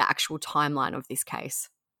the actual timeline of this case.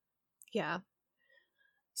 Yeah.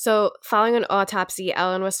 So, following an autopsy,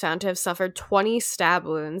 Ellen was found to have suffered 20 stab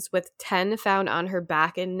wounds, with 10 found on her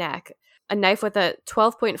back and neck. A knife with a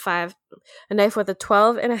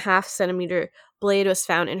 12.5 centimeter blade was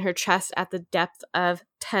found in her chest at the depth of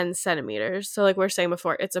 10 centimeters. So, like we were saying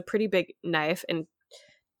before, it's a pretty big knife, and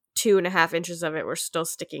 2.5 inches of it were still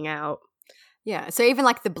sticking out. Yeah, so even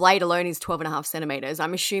like the blade alone is 12.5 centimeters.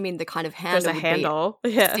 I'm assuming the kind of handle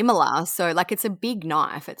would be similar. So like it's a big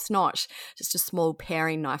knife. It's not just a small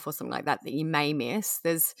paring knife or something like that you may miss.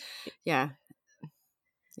 There's, yeah.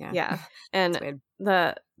 And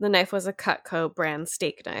the knife was a Cutco brand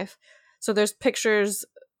steak knife. So there's pictures.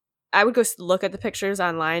 I would go look at the pictures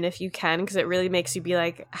online if you can, because it really makes you be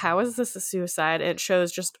like, how is this a suicide? And it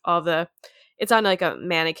shows just all it's on like a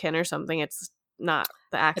mannequin or something. It's not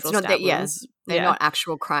the actual stab wounds. Yes, they're not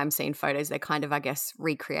actual crime scene photos. They're kind of, I guess,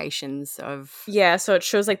 recreations of... Yeah, so it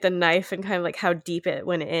shows like the knife and kind of like how deep it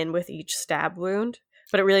went in with each stab wound.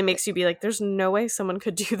 But it really makes you be like, there's no way someone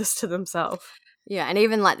could do this to themselves. Yeah, and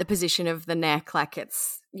even like the position of the neck, like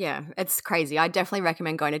it's crazy. I definitely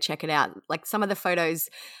recommend going to check it out. Like some of the photos,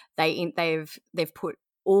 they've put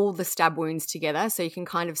all the stab wounds together, so you can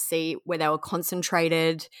kind of see where they were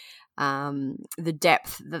concentrated, the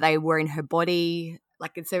depth that they were in her body.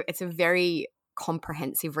 Like it's a very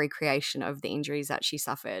comprehensive recreation of the injuries that she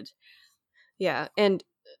suffered. Yeah, and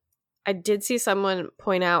I did see someone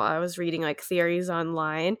point out, I was reading like theories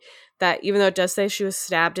online, that even though it does say she was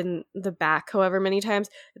stabbed in the back however many times,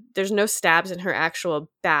 there's no stabs in her actual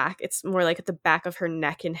back. It's more like at the back of her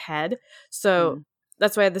neck and head. So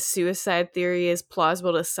that's why the suicide theory is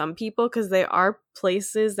plausible to some people, because there are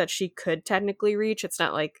places that she could technically reach. It's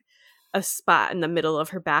not like a spot in the middle of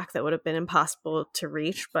her back that would have been impossible to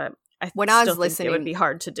reach, but I was listening, it would be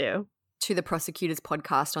hard to do. To the prosecutor's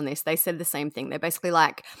podcast on this, they said the same thing. They're basically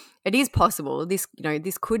like, it is possible. This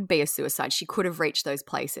could be a suicide. She could have reached those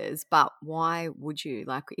places, but why would you?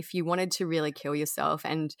 Like, if you wanted to really kill yourself,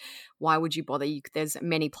 and why would you bother? There's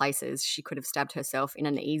many places she could have stabbed herself in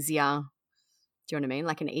an easier, do you know what I mean?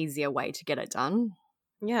 Like an easier way to get it done.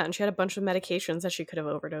 Yeah, and she had a bunch of medications that she could have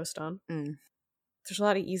overdosed on. There's a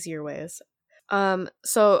lot of easier ways.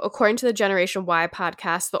 So according to the Generation Y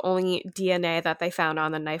podcast, the only DNA that they found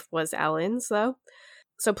on the knife was Ellen's, though.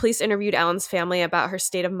 So police interviewed Ellen's family about her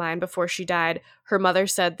state of mind before she died. Her mother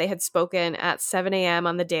said they had spoken at 7 a.m.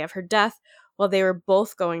 on the day of her death while they were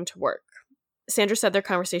both going to work. Sandra said their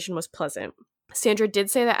conversation was pleasant. Sandra did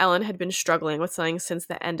say that Ellen had been struggling with something since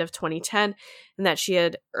the end of 2010 and that she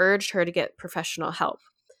had urged her to get professional help.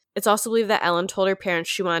 It's also believed that Ellen told her parents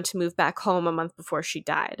she wanted to move back home a month before she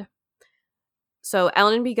died. So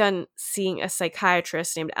Ellen had begun seeing a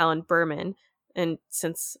psychiatrist named Ellen Berman, and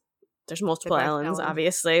since there's multiple Ellens,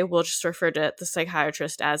 obviously, we'll just refer to the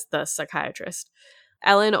psychiatrist as the psychiatrist.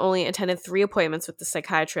 Ellen only attended 3 appointments with the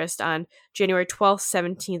psychiatrist on January 12th,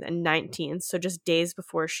 17th, and 19th, so just days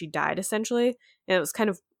before she died, essentially. And it was kind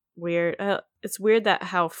of weird. It's weird that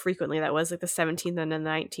how frequently that was, like the 17th and the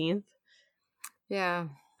 19th. Yeah.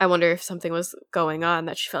 I wonder if something was going on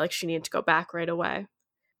that she felt like she needed to go back right away.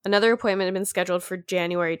 Another appointment had been scheduled for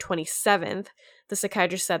January 27th. The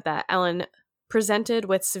psychiatrist said that Ellen presented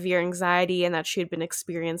with severe anxiety and that she had been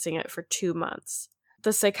experiencing it for 2 months.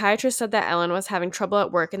 The psychiatrist said that Ellen was having trouble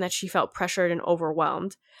at work and that she felt pressured and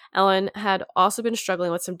overwhelmed. Ellen had also been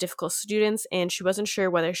struggling with some difficult students, and she wasn't sure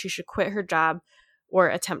whether she should quit her job or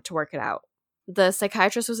attempt to work it out. The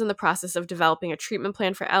psychiatrist was in the process of developing a treatment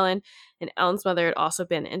plan for Ellen, and Ellen's mother had also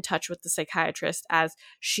been in touch with the psychiatrist as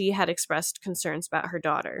she had expressed concerns about her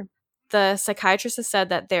daughter. The psychiatrist has said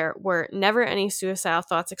that there were never any suicidal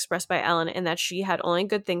thoughts expressed by Ellen and that she had only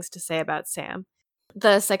good things to say about Sam.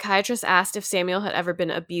 The psychiatrist asked if Samuel had ever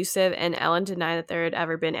been abusive, and Ellen denied that there had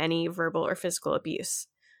ever been any verbal or physical abuse.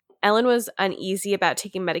 Ellen was uneasy about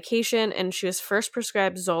taking medication, and she was first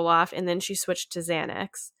prescribed Zoloft, and then she switched to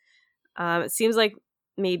Xanax. It seems like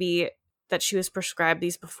maybe that she was prescribed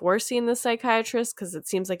these before seeing the psychiatrist, because it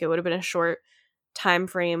seems like it would have been a short time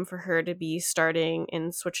frame for her to be starting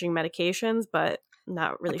and switching medications, but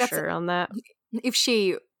not really sure on that. If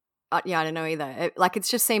she, I don't know either. It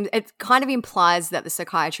just seems, it kind of implies that the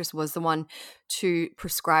psychiatrist was the one to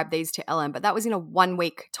prescribe these to Ellen, but that was in a 1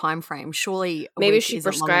 week time frame. Surely maybe she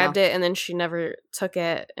prescribed it and then she never took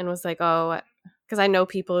it and was like, oh, Because I know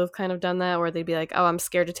people who've kind of done that where they'd be like, oh, I'm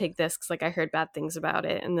scared to take this because like I heard bad things about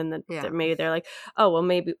it. And then maybe they're like, oh, well,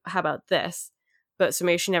 maybe how about this? But so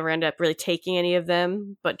maybe she never ended up really taking any of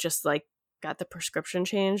them, but just like got the prescription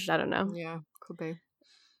changed. I don't know. Yeah, could be.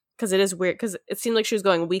 Because it is weird because it seemed like she was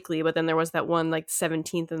going weekly, but then there was that one like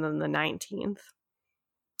 17th and then the 19th.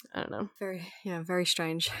 I don't know. Very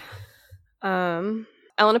strange.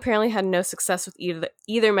 Ellen apparently had no success with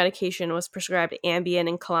either medication, was prescribed Ambien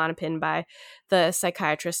and Klonopin by the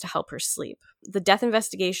psychiatrist to help her sleep. The death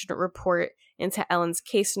investigation report into Ellen's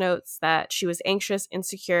case notes that she was anxious,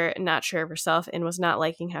 insecure, and not sure of herself, and was not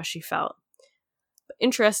liking how she felt. But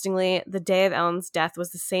interestingly, the day of Ellen's death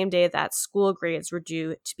was the same day that school grades were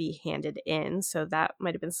due to be handed in, so that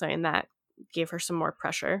might have been something that gave her some more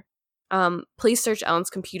pressure. Police searched Ellen's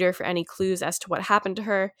computer for any clues as to what happened to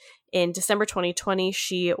her. In December 2020,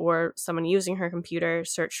 she or someone using her computer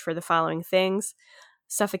searched for the following things: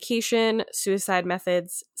 suffocation, suicide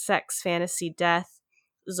methods, sex, fantasy, death,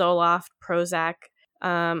 Zoloft, Prozac,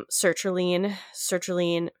 sertraline,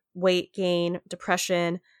 weight gain,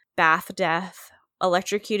 depression, bath death,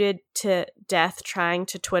 electrocuted to death trying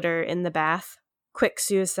to Twitter in the bath, quick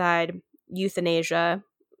suicide, euthanasia,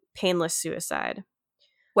 painless suicide.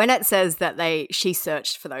 When it says that she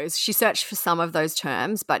searched for those, she searched for some of those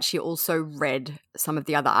terms, but she also read some of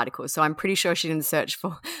the other articles. So I'm pretty sure she didn't search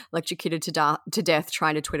for electrocuted to death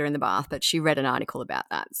trying to Twitter in the bath, but she read an article about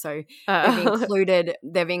that. So they've included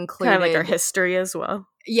kind of like her history as well.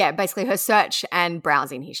 Yeah, basically her search and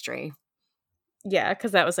browsing history. Yeah,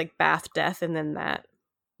 because that was like bath death and then that.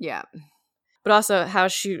 Yeah. But also how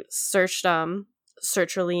she searched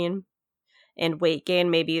sertraline and weight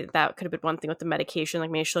gain. Maybe that could have been one thing with the medication.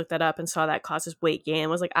 Like maybe she looked that up and saw that causes weight gain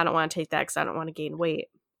and was like, I don't want to take that because I don't want to gain weight.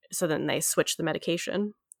 So then they switched the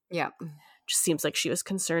medication. Yeah. Just seems like she was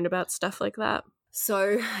concerned about stuff like that.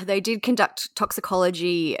 So they did conduct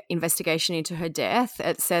toxicology investigation into her death.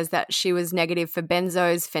 It says that she was negative for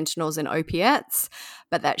benzos, fentanyls, and opiates,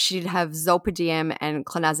 but that she did have zolpidem and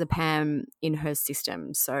clonazepam in her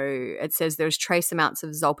system. So it says there's trace amounts of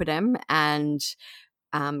zolpidem and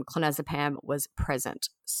clonazepam was present.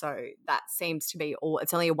 So that seems to be all.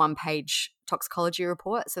 It's only a one-page toxicology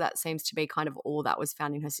report, so that seems to be kind of all that was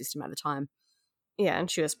found in her system at the time. Yeah,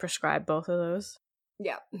 and she was prescribed both of those.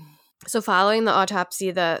 Yeah. So following the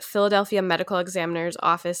autopsy, the Philadelphia Medical Examiner's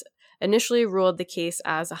Office initially ruled the case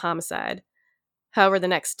as a homicide. However, the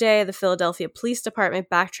next day, the Philadelphia Police Department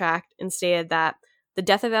backtracked and stated that the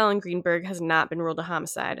death of Ellen Greenberg has not been ruled a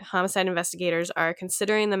homicide. Homicide investigators are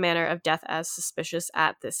considering the manner of death as suspicious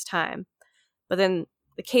at this time. But then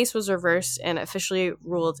the case was reversed and officially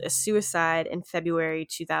ruled a suicide in February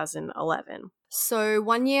 2011. So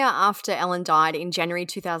 1 year after Ellen died in January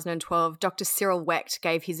 2012, Dr. Cyril Wecht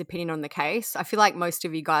gave his opinion on the case. I feel like most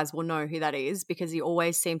of you guys will know who that is because he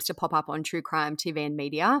always seems to pop up on true crime TV and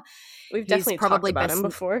media. We've definitely talked about him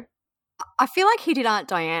before. I feel like he did Aunt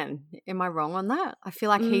Diane. Am I wrong on that? I feel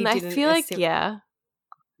like he didn't. I feel like, yeah.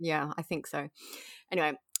 Yeah, I think so.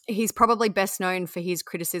 Anyway, he's probably best known for his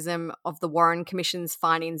criticism of the Warren Commission's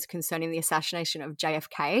findings concerning the assassination of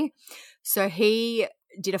JFK. So he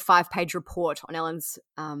did a 5-page report on Ellen's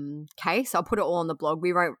case. I'll put it all on the blog.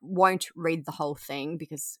 We won't read the whole thing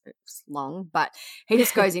because it's long, but he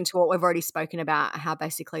just goes into what we've already spoken about, how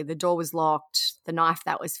basically the door was locked, the knife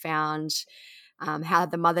that was found, how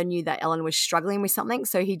the mother knew that Ellen was struggling with something.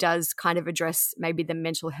 So he does kind of address maybe the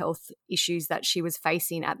mental health issues that she was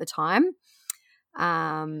facing at the time.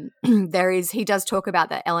 He does talk about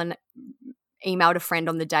that Ellen emailed a friend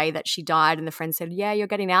on the day that she died, and the friend said, yeah, you're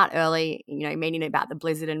getting out early, meaning about the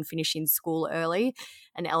blizzard and finishing school early.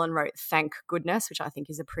 And Ellen wrote, thank goodness, which I think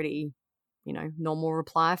is a pretty, normal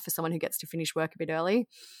reply for someone who gets to finish work a bit early.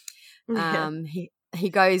 Yeah. He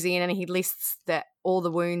goes in and he lists all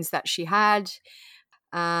the wounds that she had.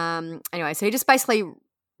 Anyway, so he just basically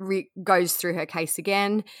goes through her case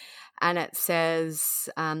again. And it says,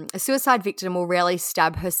 a suicide victim will rarely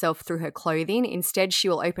stab herself through her clothing. Instead, she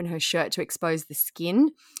will open her shirt to expose the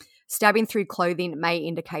skin. Stabbing through clothing may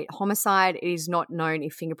indicate homicide. It is not known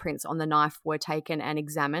if fingerprints on the knife were taken and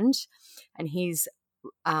examined. And his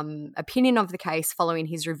opinion of the case following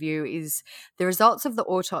his review is the results of the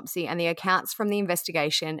autopsy and the accounts from the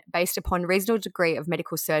investigation based upon reasonable degree of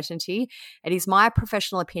medical certainty. It is my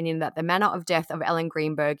professional opinion that the manner of death of Ellen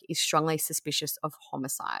Greenberg is strongly suspicious of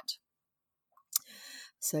homicide.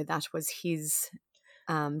 So that was his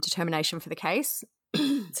determination for the case.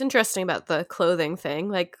 It's interesting about the clothing thing,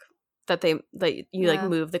 like that you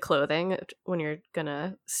move the clothing when you're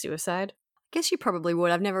gonna suicide. I guess you probably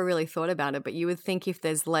would. I've never really thought about it, but you would think if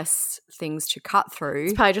there's less things to cut through.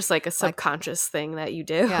 It's probably just like a subconscious thing that you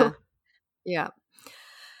do. Yeah.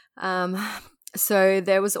 So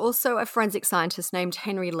there was also a forensic scientist named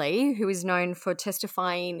Henry Lee, who is known for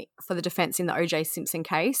testifying for the defense in the O.J. Simpson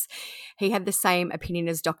case. He had the same opinion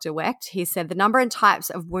as Dr. Wecht. He said the number and types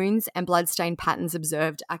of wounds and bloodstain patterns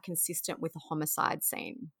observed are consistent with a homicide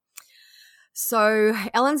scene. So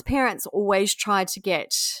Ellen's parents always tried to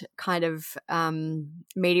get kind of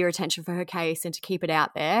media attention for her case and to keep it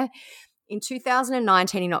out there. In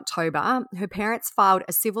 2019, in October, her parents filed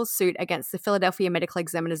a civil suit against the Philadelphia Medical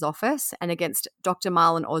Examiner's Office and against Dr.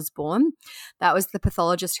 Marlon Osborne. That was the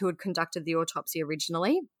pathologist who had conducted the autopsy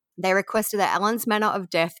originally. They requested that Ellen's manner of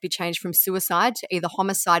death be changed from suicide to either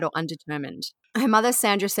homicide or undetermined. Her mother,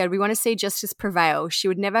 Sandra, said, "We want to see justice prevail. She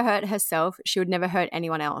would never hurt herself. She would never hurt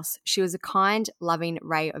anyone else. She was a kind, loving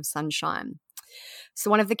ray of sunshine." So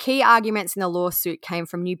one of the key arguments in the lawsuit came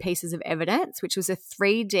from new pieces of evidence, which was a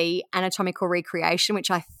 3D anatomical recreation, which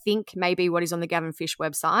I think may be what is on the Gavin Fish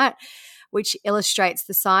website, which illustrates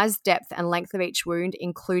the size, depth, and length of each wound,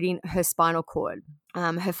 including her spinal cord.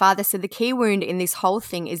 Her father said the key wound in this whole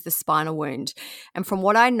thing is the spinal wound. And from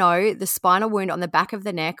what I know, the spinal wound on the back of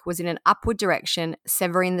the neck was in an upward direction,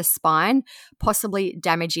 severing the spine, possibly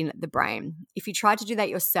damaging the brain. If you tried to do that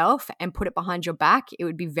yourself and put it behind your back, it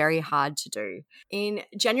would be very hard to do. In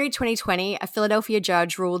January 2020, a Philadelphia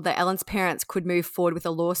judge ruled that Ellen's parents could move forward with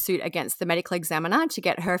a lawsuit against the medical examiner to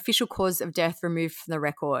get her official cause of death removed from the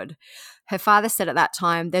record. Her father said at that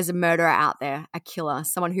time, "There's a murderer out there, a killer,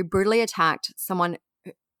 someone who brutally attacked somebody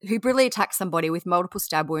with multiple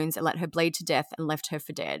stab wounds and let her bleed to death and left her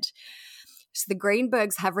for dead." So the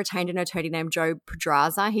Greenbergs have retained an attorney named Joe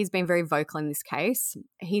Pedraza. He's been very vocal in this case.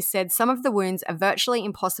 He said some of the wounds are virtually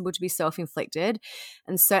impossible to be self-inflicted,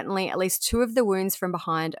 and certainly at least 2 of the wounds from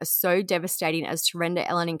behind are so devastating as to render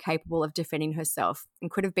Ellen incapable of defending herself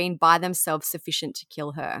and could have been by themselves sufficient to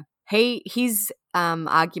kill her. His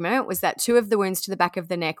argument was that 2 of the wounds to the back of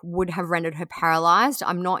the neck would have rendered her paralyzed.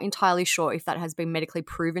 I'm not entirely sure if that has been medically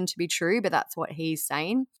proven to be true, but that's what he's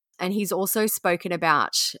saying. And he's also spoken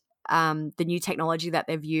about the new technology that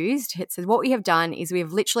they've used. It says, "What we have done is we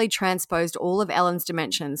have literally transposed all of Ellen's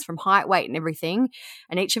dimensions from height, weight, and everything,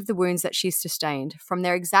 and each of the wounds that she's sustained, from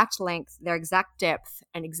their exact length, their exact depth,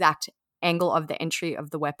 and exact angle of the entry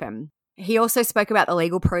of the weapon." He also spoke about the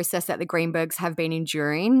legal process that the Greenbergs have been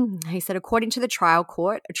enduring. He said, "According to the trial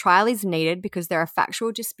court, a trial is needed because there are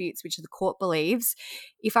factual disputes which the court believes,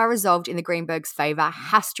 if are resolved in the Greenbergs' favour,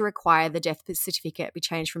 has to require the death certificate be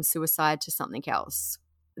changed from suicide to something else."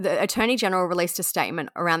 The Attorney General released a statement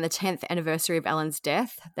around the 10th anniversary of Ellen's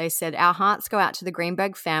death. They said, "Our hearts go out to the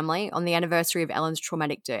Greenberg family on the anniversary of Ellen's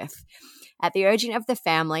traumatic death. At the urging of the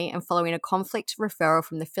family and following a conflict referral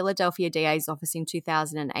from the Philadelphia DA's office in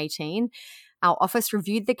 2018, our office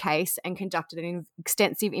reviewed the case and conducted an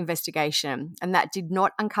extensive investigation, and that did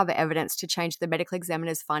not uncover evidence to change the medical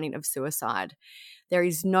examiner's finding of suicide. There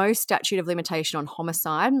is no statute of limitation on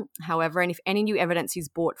homicide. However, and if any new evidence is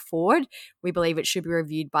brought forward, we believe it should be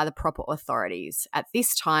reviewed by the proper authorities. At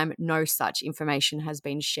this time, no such information has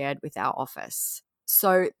been shared with our office."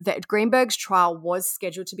 So the Greenberg's trial was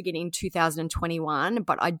scheduled to begin in 2021,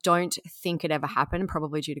 but I don't think it ever happened,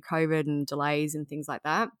 probably due to COVID and delays and things like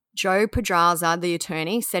that. Joe Pedraza, the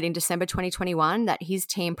attorney, said in December 2021 that his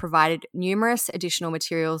team provided numerous additional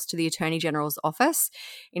materials to the Attorney General's office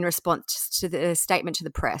in response to the statement to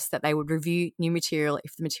the press that they would review new material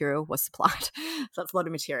if the material was supplied. So that's a lot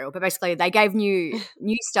of material. But basically they gave new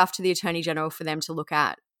stuff to the Attorney General for them to look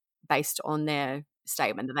at based on their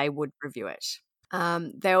statement that they would review it.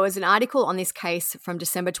 There was an article on this case from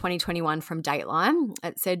December 2021 from Dateline.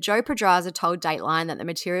 It said, "Joe Pedraza told Dateline that the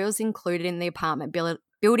materials included in the apartment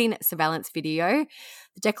building surveillance video,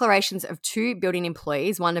 the declarations of 2 building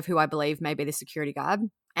employees, one of who I believe may be the security guard,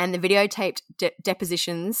 and the videotaped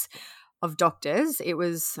depositions of doctors." It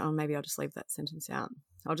was, maybe I'll just leave that sentence out.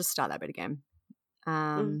 I'll just start that bit again.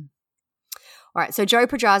 All right, so Joe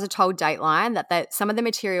Pedraza told Dateline that some of the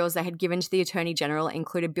materials they had given to the Attorney General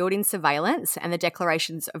included building surveillance and the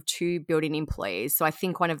declarations of 2 building employees. So I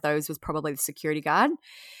think one of those was probably the security guard.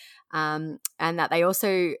 And that they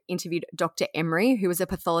also interviewed Dr. Emery, who was a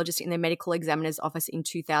pathologist in the medical examiner's office in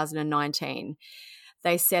 2019.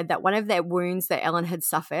 They said that one of their wounds that Ellen had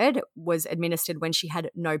suffered was administered when she had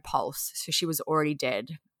no pulse, so she was already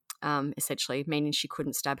dead. Essentially, meaning she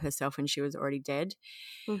couldn't stab herself and she was already dead.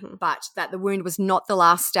 Mm-hmm. But that the wound was not the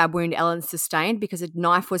last stab wound Ellen sustained because a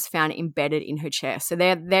knife was found embedded in her chest. So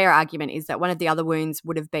their argument is that one of the other wounds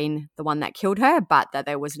would have been the one that killed her, but that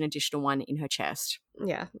there was an additional one in her chest.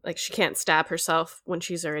 Yeah, like she can't stab herself when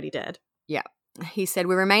she's already dead. Yeah. He said,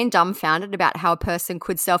 "We remain dumbfounded about how a person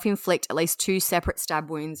could self-inflict at least 2 separate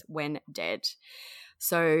stab wounds when dead."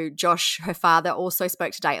 So Josh, her father, also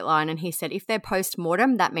spoke to Dateline, and he said if they're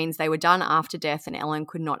post-mortem, that means they were done after death and Ellen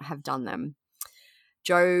could not have done them.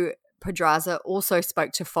 Joe Pedraza also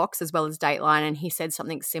spoke to Fox as well as Dateline, and he said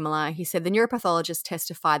something similar. He said the neuropathologist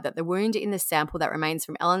testified that the wound in the sample that remains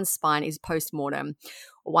from Ellen's spine is post-mortem,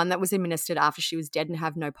 or one that was administered after she was dead and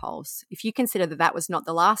have no pulse. If you consider that that was not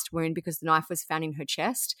the last wound because the knife was found in her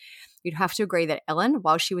chest, you'd have to agree that Ellen,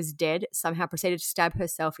 while she was dead, somehow proceeded to stab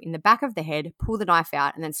herself in the back of the head, pull the knife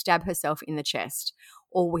out, and then stab herself in the chest,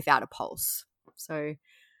 all without a pulse. So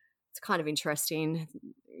it's kind of interesting,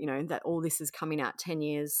 that all this is coming out 10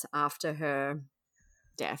 years after her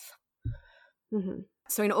death. Mm-hmm.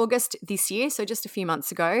 So in August this year, so just a few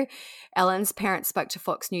months ago, Ellen's parents spoke to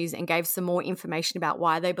Fox News and gave some more information about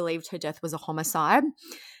why they believed her death was a homicide.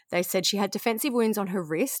 They said she had defensive wounds on her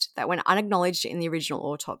wrist that went unacknowledged in the original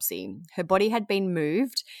autopsy. Her body had been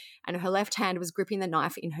moved and her left hand was gripping the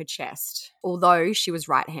knife in her chest, although she was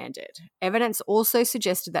right-handed. Evidence also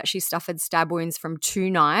suggested that she suffered stab wounds from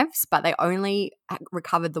 2 knives, but they only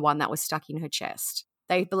recovered the one that was stuck in her chest.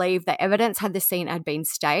 They believe that evidence had the scene had been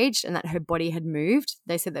staged and that her body had moved.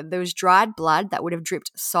 They said that there was dried blood that would have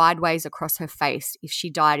dripped sideways across her face if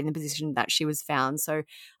she died in the position that she was found. So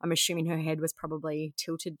I'm assuming her head was probably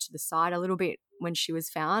tilted to the side a little bit when she was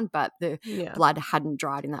found, but the blood hadn't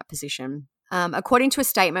dried in that position. According to a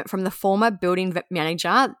statement from the former building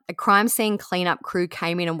manager, a crime scene cleanup crew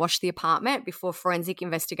came in and washed the apartment before forensic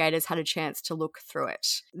investigators had a chance to look through it.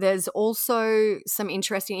 There's also some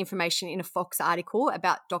interesting information in a Fox article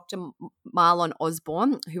about Dr. Marlon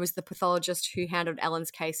Osborne, who was the pathologist who handled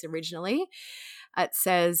Ellen's case originally. It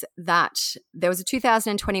says that there was a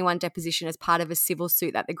 2021 deposition as part of a civil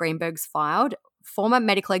suit that the Greenbergs filed. Former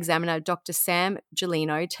medical examiner Dr. Sam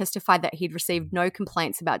Gelino testified that he'd received no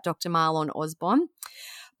complaints about Dr. Marlon Osborne,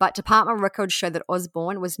 but department records show that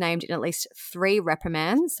Osborne was named in at least 3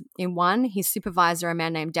 reprimands. In one, his supervisor, a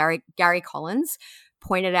man named Gary Collins,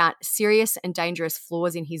 pointed out serious and dangerous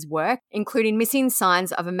flaws in his work, including missing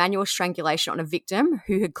signs of a manual strangulation on a victim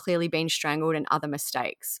who had clearly been strangled and other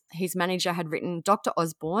mistakes. His manager had written, Dr.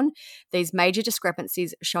 Osborne, these major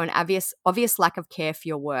discrepancies show an obvious lack of care for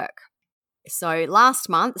your work. So last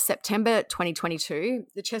month, September 2022,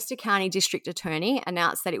 the Chester County District Attorney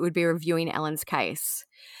announced that it would be reviewing Ellen's case.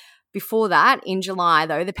 Before that, in July,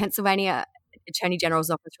 though, the Pennsylvania Attorney General's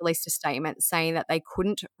office released a statement saying that they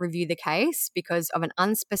couldn't review the case because of an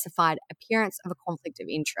unspecified appearance of a conflict of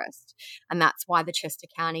interest. And that's why the Chester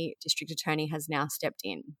County District Attorney has now stepped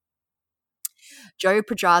in. Joe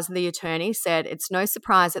Pedraza, the attorney, said it's no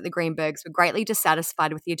surprise that the Greenbergs were greatly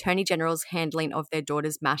dissatisfied with the Attorney General's handling of their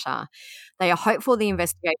daughter's matter. They are hopeful the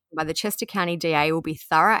investigation by the Chester County DA will be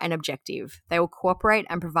thorough and objective. They will cooperate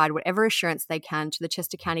and provide whatever assurance they can to the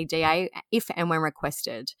Chester County DA if and when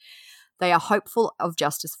requested. They are hopeful of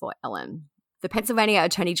justice for Ellen. The Pennsylvania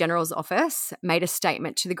Attorney General's office made a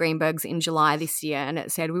statement to the Greenbergs in July this year, and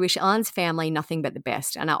it said, "We wish Ellen's family nothing but the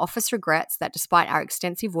best, and our office regrets that despite our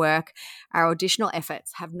extensive work, our additional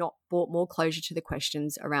efforts have not brought more closure to the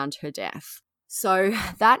questions around her death." So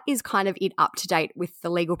that is kind of it up to date with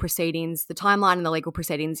the legal proceedings, the timeline and the legal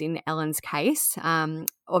proceedings in Ellen's case.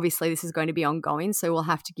 Obviously, this is going to be ongoing, so we'll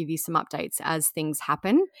have to give you some updates as things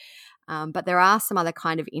happen. But there are some other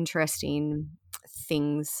kind of interesting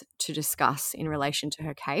things to discuss in relation to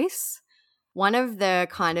her case. One of the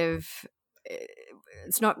kind of,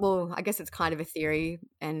 I guess it's kind of a theory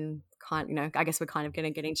and I guess we're kind of going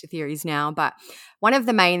to get into theories now, but one of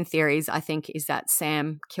the main theories I think is that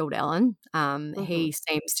Sam killed Ellen. He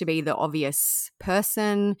seems to be the obvious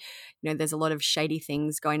person. There's a lot of shady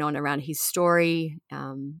things going on around his story.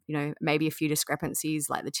 Maybe a few discrepancies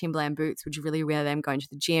like the Timberland boots. Would you really wear them going to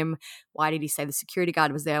the gym? Why did he say the security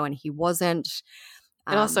guard was there when he wasn't?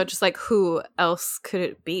 And also just like who else could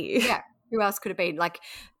it be? Yeah, who else could it be? Like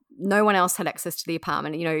no one else had access to the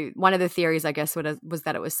apartment. One of the theories, I guess, was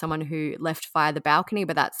that it was someone who left via the balcony,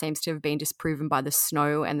 but that seems to have been disproven by the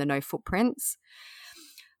snow and the no footprints.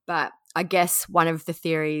 But I guess one of the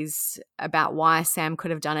theories about why Sam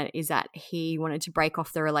could have done it is that he wanted to break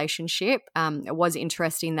off the relationship. It was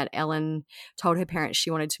interesting that Ellen told her parents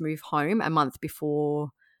she wanted to move home a month before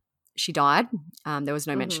she died. There was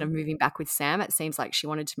no mention of moving back with Sam. It seems like she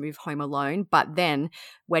wanted to move home alone, but then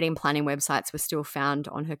wedding planning websites were still found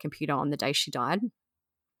on her computer on the day she died.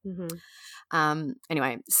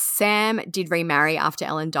 Anyway, Sam did remarry after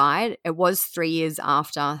Ellen died. It was 3 years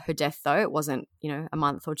after her death, though. It wasn't, a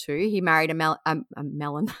month or two. He married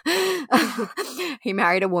He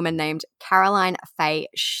married a woman named Caroline Faye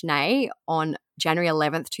Schnee on January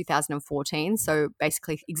 11th, 2014. So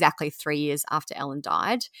basically exactly 3 years after Ellen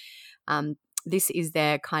died. This is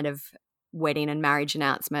their kind of wedding and marriage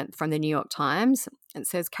announcement from the New York Times. It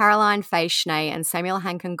says Caroline Faye Schnee and Samuel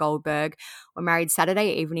Hankin Goldberg were married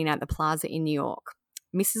Saturday evening at the Plaza in New York.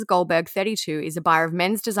 Mrs. Goldberg, 32, is a buyer of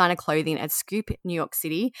men's designer clothing at Scoop, New York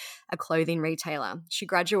City, a clothing retailer. She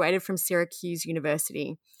graduated from Syracuse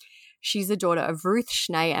University. She's the daughter of Ruth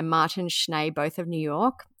Schnee and Martin Schnee, both of New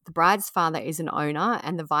York. The bride's father is an owner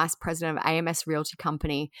and the vice president of AMS Realty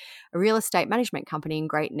Company, a real estate management company in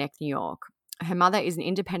Great Neck, New York. Her mother is an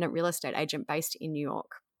independent real estate agent based in New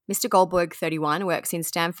York. Mr. Goldberg, 31, works in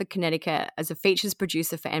Stamford, Connecticut as a features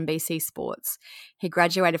producer for NBC Sports. He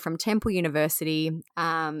graduated from Temple University,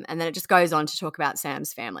 and then it just goes on to talk about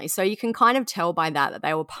Sam's family. So you can kind of tell by that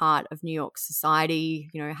they were part of New York society,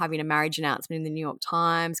 you know, having a marriage announcement in the New York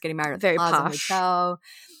Times, getting married at the Plaza Hotel.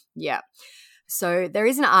 Yeah. So there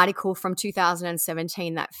is an article from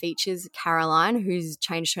 2017 that features Caroline, who's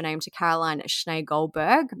changed her name to Caroline Schnee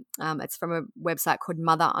Goldberg. It's from a website called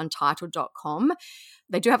motheruntitled.com.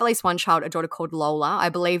 They do have at least one child, a daughter called Lola. I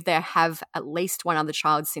believe they have at least one other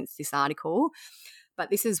child since this article. But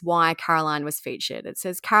this is why Caroline was featured. It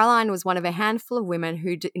says, Caroline was one of a handful of women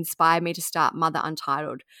who inspired me to start Mother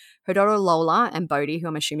Untitled. Her daughter Lola and Bodhi, who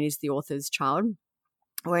I'm assuming is the author's child,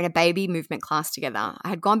 were in a baby movement class together. I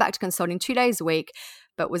had gone back to consulting 2 days a week,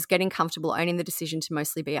 but was getting comfortable owning the decision to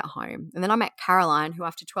mostly be at home. And then I met Caroline, who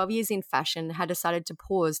after 12 years in fashion had decided to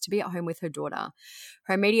pause to be at home with her daughter.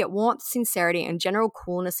 Her immediate warmth, sincerity, and general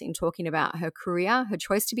coolness in talking about her career, her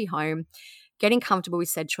choice to be home, getting comfortable with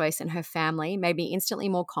said choice and her family made me instantly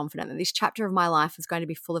more confident that this chapter of my life was going to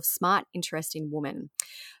be full of smart, interesting women.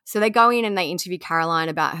 So they go in and they interview Caroline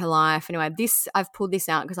about her life. Anyway, I've pulled this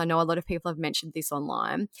out because I know a lot of people have mentioned this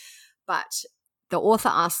online. But the author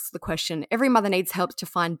asks the question, every mother needs help to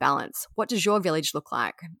find balance. What does your village look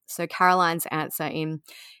like? So Caroline's answer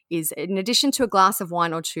is, in addition to a glass of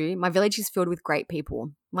wine or two, my village is filled with great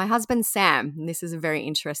people. My husband, Sam, and this is a very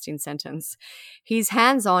interesting sentence, he's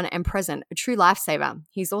hands-on and present, a true lifesaver.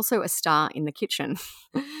 He's also a star in the kitchen.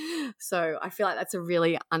 So I feel like that's a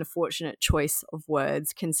really unfortunate choice of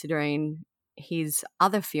words considering his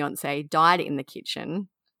other fiancée died in the kitchen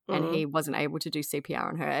and he wasn't able to do CPR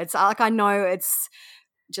on her. It's like, I know it's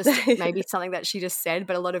just maybe something that she just said,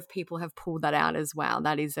 but a lot of people have pulled that out as well.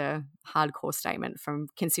 That is a hardcore statement from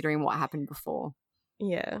considering what happened before.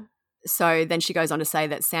 Yeah. So then she goes on to say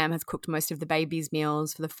that Sam has cooked most of the baby's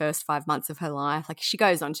meals for the first 5 months of her life. Like, she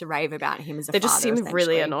goes on to rave about him as a father. They just seem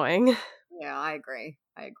really annoying. Yeah, I agree.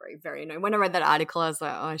 Very annoying. When I read that article, I was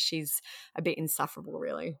like, oh, she's a bit insufferable,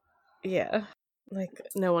 really. Yeah. Like,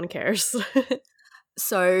 no one cares.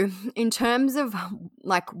 So in terms of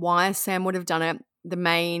like why Sam would have done it,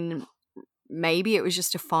 maybe it was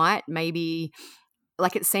just a fight. Maybe,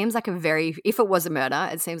 like, it seems like if it was a murder,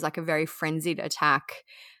 it seems like a very frenzied attack.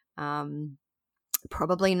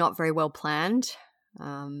 Probably not very well planned.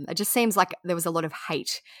 It just seems like there was a lot of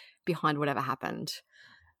hate behind whatever happened.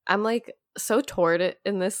 I'm like so torn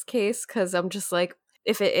in this case because I'm just like,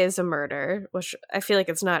 if it is a murder, which I feel like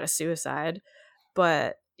it's not a suicide,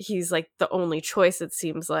 but he's like the only choice, it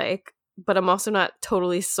seems like. But I'm also not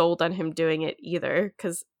totally sold on him doing it either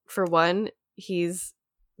because, for one, he's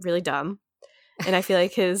really dumb. And I feel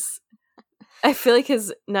like his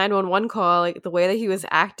 911 call, like the way that he was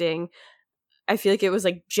acting, I feel like it was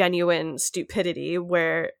like genuine stupidity,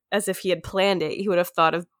 where as if he had planned it, he would have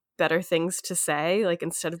thought of better things to say, like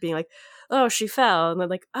instead of being like, oh, she fell, and then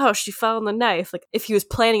like, oh, she fell on the knife. Like, if he was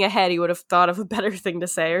planning ahead, he would have thought of a better thing to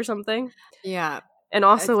say or something. Yeah. And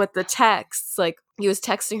also with the texts, like, he was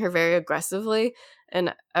texting her very aggressively,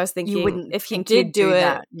 and I was thinking, if he did do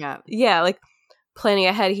it, yeah, like, planning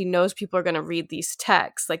ahead, he knows people are going to read these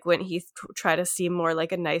texts. Like, when he try to seem more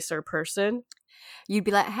like a nicer person, you'd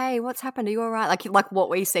be like, hey, what's happened? Are you all right? Like what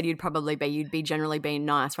we said, you'd be generally being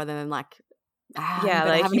nice rather than like,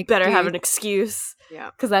 you better have an excuse.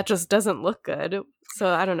 Yeah, because that just doesn't look good. So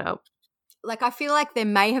I don't know. Like, I feel like there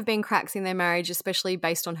may have been cracks in their marriage, especially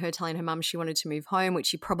based on her telling her mum she wanted to move home,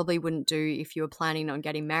 which you probably wouldn't do if you were planning on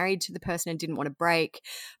getting married to the person and didn't want to break.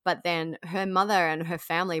 But then her mother and her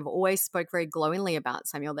family have always spoke very glowingly about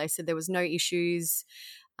Samuel. They said there was no issues.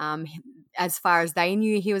 As far as they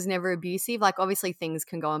knew, he was never abusive. Like, obviously things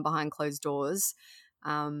can go on behind closed doors.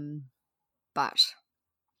 But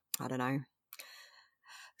I don't know.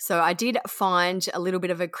 So I did find a little bit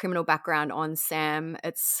of a criminal background on Sam.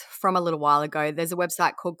 It's from a little while ago. There's a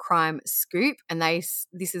website called Crime Scoop, and this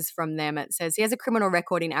is from them. It says he has a criminal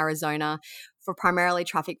record in Arizona for primarily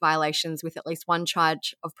traffic violations with at least one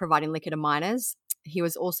charge of providing liquor to minors. He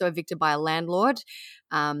was also evicted by a landlord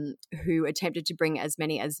who attempted to bring as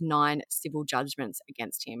many as 9 civil judgments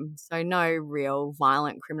against him. So no real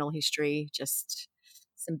violent criminal history, just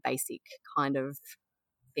some basic kind of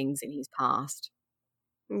things in his past.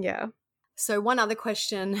 Yeah. So one other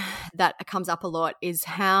question that comes up a lot is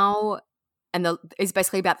is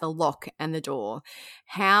basically about the lock and the door.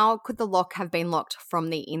 How could the lock have been locked from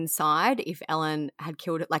the inside if Ellen had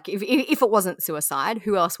killed it? Like if it wasn't suicide,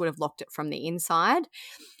 who else would have locked it from the inside?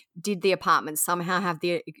 Did the apartment somehow have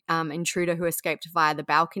the intruder who escaped via the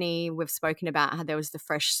balcony? We've spoken about how there was the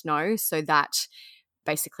fresh snow, so that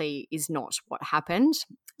basically is not what happened.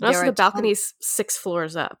 And also the balcony's 6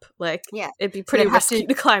 floors up. Like, yeah, it'd be pretty risky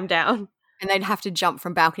to climb down. And they'd have to jump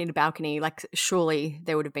from balcony to balcony. Like, surely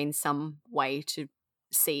there would have been some way to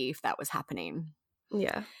see if that was happening.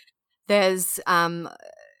 Yeah. There's so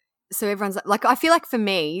everyone's like, I feel like for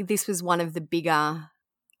me, this was one of the bigger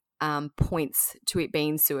points to it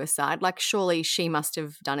being suicide. Like, surely she must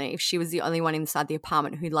have done it if she was the only one inside the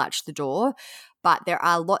apartment who latched the door. But there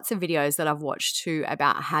are lots of videos that I've watched too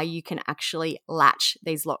about how you can actually latch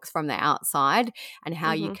these locks from the outside and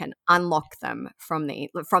how you can unlock them from the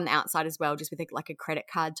outside as well, just with like a credit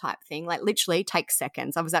card type thing. Like, literally takes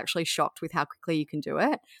seconds. I was actually shocked with how quickly you can do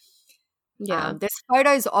it. Yeah. There's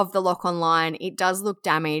photos of the lock online. It does look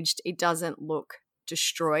damaged. It doesn't look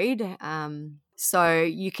destroyed. So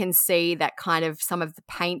you can see that kind of some of the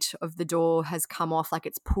paint of the door has come off, like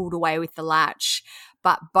it's pulled away with the latch.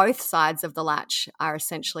 But both sides of the latch are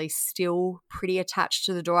essentially still pretty attached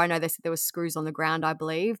to the door. I know they said there were screws on the ground, I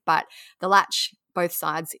believe, but the latch, both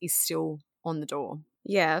sides, is still on the door.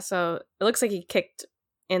 Yeah, so it looks like he kicked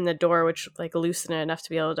in the door, which like loosened it enough to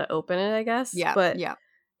be able to open it, I guess. Yeah, but yeah.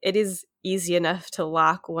 It is easy enough to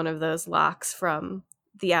lock one of those locks from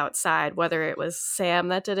the outside, whether it was Sam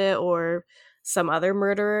that did it or some other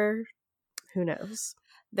murderer. Who knows?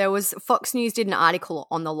 Fox News did an article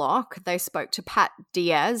on the lock. They spoke to Pat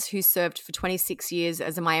Diaz, who served for 26 years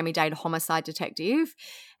as a Miami-Dade homicide detective,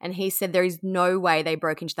 and he said there is no way they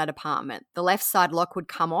broke into that apartment. The left side lock would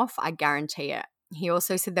come off, I guarantee it. He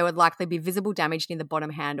also said there would likely be visible damage near the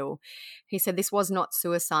bottom handle. He said this was not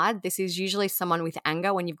suicide. This is usually someone with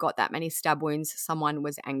anger. When you've got that many stab wounds, someone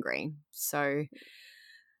was angry. So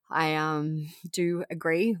I do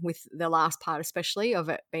agree with the last part, especially of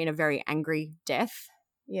it being a very angry death.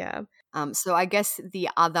 Yeah. So I guess the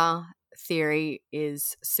other theory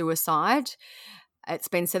is suicide. It's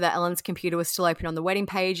been said that Ellen's computer was still open on the wedding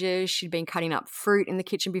pages. She'd been cutting up fruit in the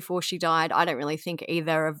kitchen before she died. I don't really think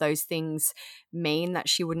either of those things mean that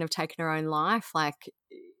she wouldn't have taken her own life. Like,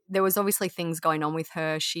 there was obviously things going on with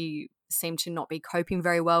her. She seemed to not be coping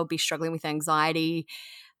very well, be struggling with anxiety.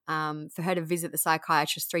 For her to visit the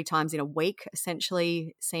psychiatrist 3 times in a week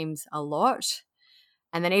essentially seems a lot.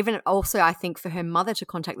 And then even also, I think for her mother to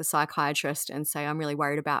contact the psychiatrist and say, I'm really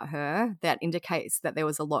worried about her, that indicates that there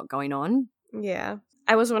was a lot going on. Yeah.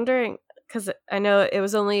 I was wondering, because I know it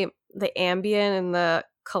was only the Ambien and the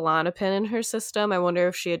Klonopin in her system. I wonder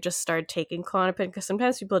if she had just started taking Klonopin, because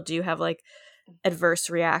sometimes people do have like adverse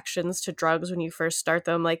reactions to drugs when you first start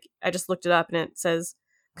them. Like, I just looked it up and it says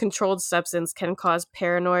controlled substance can cause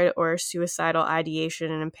paranoid or suicidal ideation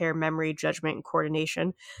and impair memory, judgment, and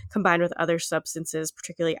coordination. Combined with other substances,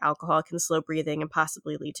 particularly alcohol, can slow breathing and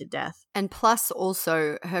possibly lead to death. And plus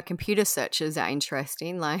also her computer searches are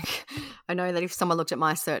interesting. Like, I know that if someone looked at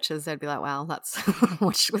my searches, they'd be like, wow, that's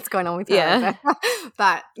what's going on with her. Yeah.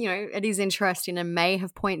 But, you know, it is interesting and may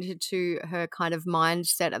have pointed to her kind of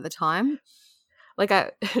mindset at the time. Like,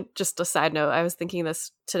 just a side note, I was thinking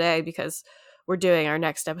this today because we're doing our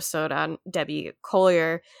next episode on Debbie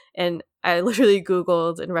Collier, and I literally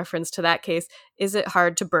Googled in reference to that case, is it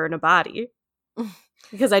hard to burn a body?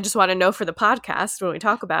 Because I just want to know for the podcast when we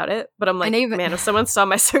talk about it. But I'm like, man, if someone saw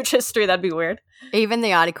my search history, that'd be weird. Even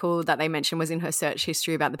the article that they mentioned was in her search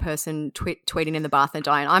history about the person tweeting in the bath and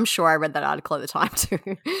dying. I'm sure I read that article at the time too.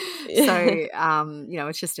 So, you know,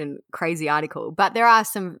 it's just a crazy article. But there are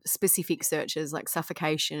some specific searches like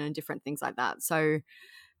suffocation and different things like that. So,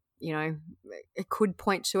 you know, it could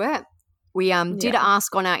point to it. We did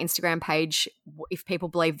ask on our Instagram page if people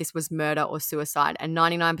believe this was murder or suicide, and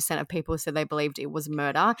 99% of people said they believed it was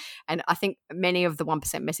murder. And I think many of the 1%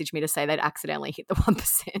 messaged me to say they'd accidentally hit the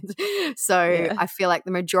 1%. So I feel like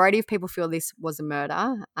the majority of people feel this was a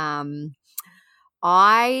murder.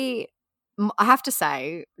 I have to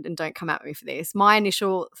say, and don't come at me for this, my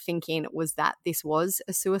initial thinking was that this was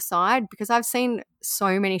a suicide because I've seen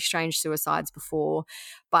so many strange suicides before.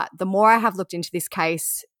 But the more I have looked into this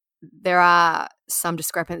case, there are some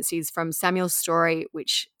discrepancies from Samuel's story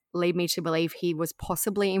which lead me to believe he was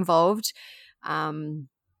possibly involved.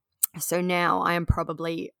 So now I am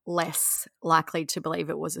probably less likely to believe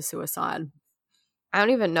it was a suicide. I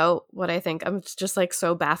don't even know what I think. I'm just like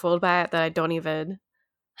so baffled by it that I don't even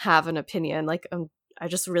have an opinion. Like, I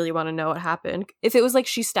just really want to know what happened. If it was like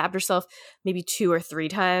she stabbed herself maybe 2 or 3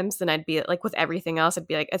 times, then I'd be like, with everything else, I'd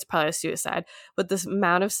be like, it's probably a suicide. But this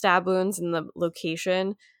amount of stab wounds in the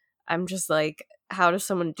location, I'm just like, how does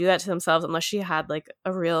someone do that to themselves unless she had like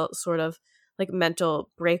a real sort of like mental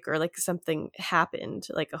break or like something happened,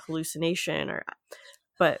 like a hallucination or,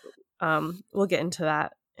 but we'll get into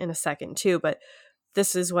that in a second too. But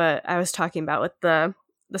this is what I was talking about with the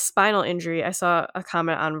spinal injury. I saw a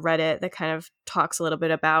comment on Reddit that kind of talks a little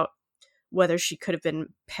bit about whether she could have been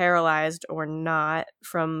paralyzed or not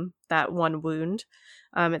from that one wound.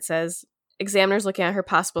 It says, examiners looking at her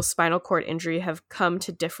possible spinal cord injury have come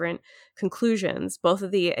to different conclusions. Both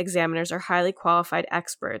of the examiners are highly qualified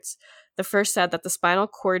experts. The first said that the spinal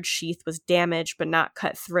cord sheath was damaged but not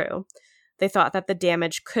cut through. They thought that the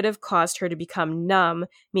damage could have caused her to become numb,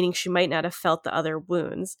 meaning she might not have felt the other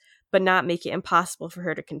wounds, but not make it impossible for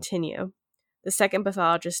her to continue. The second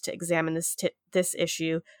pathologist to examine this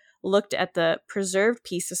issue looked at the preserved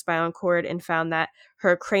piece of spinal cord and found that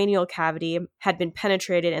her cranial cavity had been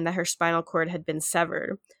penetrated and that her spinal cord had been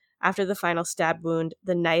severed. After the final stab wound,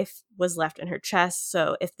 the knife was left in her chest,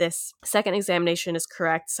 so if this second examination is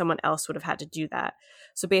correct, someone else would have had to do that.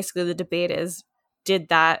 So basically the debate is, did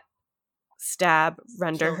that stab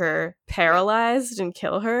render her paralyzed and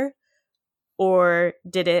kill her? Or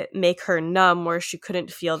did it make her numb where she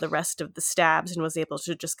couldn't feel the rest of the stabs and was able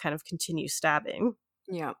to just kind of continue stabbing?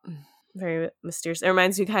 Yeah. Very mysterious. It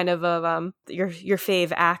reminds me kind of your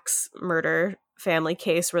fave axe murder family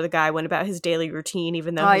case where the guy went about his daily routine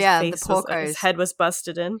even though his head was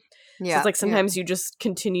busted in. Yeah. So it's like sometimes you just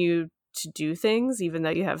continue to do things even though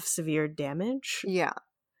you have severe damage. Yeah.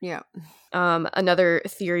 Yeah. Another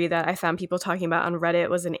theory that I found people talking about on Reddit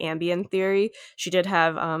was an Ambien theory. She did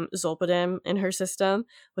have zolpidem in her system,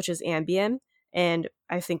 which is Ambien. And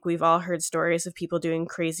I think we've all heard stories of people doing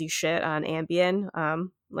crazy shit on Ambien.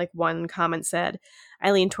 Like one comment said,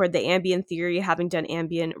 I lean toward the Ambien theory, having done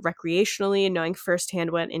Ambien recreationally and knowing firsthand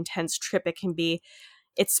what an intense trip it can be.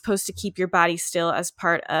 It's supposed to keep your body still as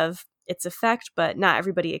part of its effect, but not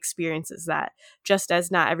everybody experiences that, just as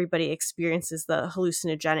not everybody experiences the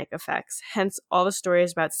hallucinogenic effects. Hence, all the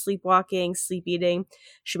stories about sleepwalking, sleep eating.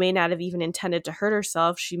 She may not have even intended to hurt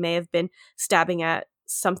herself. She may have been stabbing at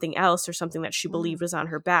something else or something that she believed was on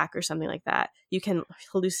her back or something like that. You can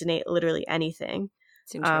hallucinate literally anything.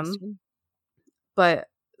 It's interesting. But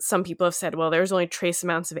some people have said, well, there's only trace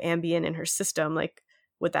amounts of Ambien in her system. Like,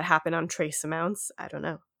 would that happen on trace amounts? I don't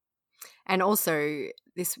know. And also,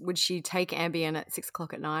 would she take Ambien at 6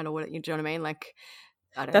 o'clock at night or what? Do you know what I mean? Like,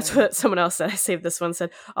 I don't That's know. what someone else said. I saved this one. Said,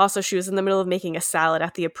 also, she was in the middle of making a salad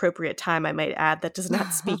at the appropriate time, I might add. That does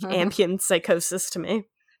not speak Ambien psychosis to me.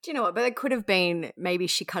 Do you know what? But it could have been maybe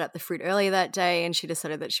she cut up the fruit earlier that day and she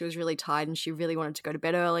decided that she was really tired and she really wanted to go to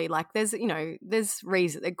bed early. Like there's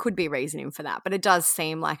reason. There could be reasoning for that. But it does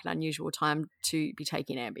seem like an unusual time to be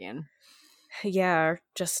taking Ambien. Yeah, or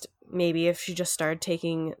just maybe if she just started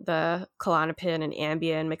taking the Klonopin and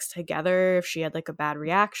Ambien mixed together, if she had like a bad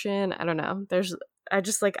reaction. I don't know.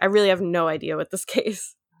 I really have no idea with this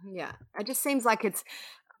case. Yeah. It just seems like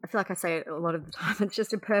I feel like I say it a lot of the time, it's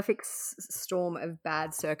just a perfect storm of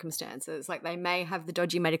bad circumstances. Like they may have the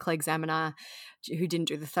dodgy medical examiner who didn't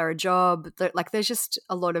do the thorough job. Like there's just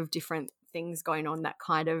a lot of different things going on that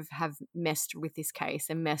kind of have messed with this case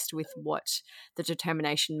and messed with what the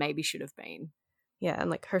determination maybe should have been. Yeah, and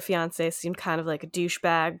like her fiance seemed kind of like a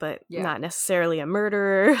douchebag, but not necessarily a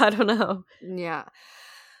murderer. I don't know. Yeah.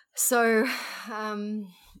 So,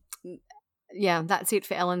 yeah, that's it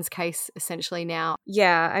for Ellen's case essentially now.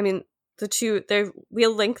 Yeah, I mean,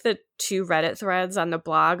 we'll link the 2 Reddit threads on the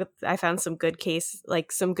blog. I found some good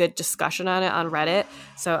some good discussion on it on Reddit.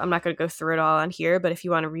 So I'm not going to go through it all on here, but if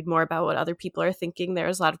you want to read more about what other people are thinking,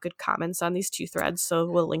 there's a lot of good comments on these 2 threads, so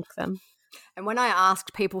we'll link them. And when I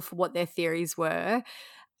asked people for what their theories were,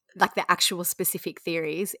 like the actual specific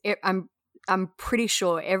theories, I'm pretty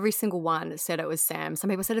sure every single one said it was Sam. Some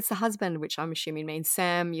people said it's the husband, which I'm assuming means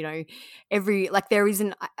Sam. You know, there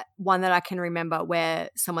isn't one that I can remember where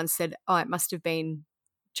someone said, oh, it must have been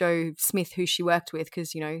Joe Smith who she worked with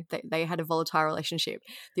because, you know, they had a volatile relationship.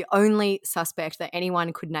 The only suspect that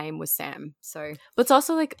anyone could name was Sam. So, but it's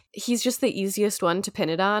also like he's just the easiest one to pin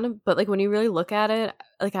it on. But like when you really look at it,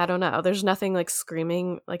 like I don't know, there's nothing like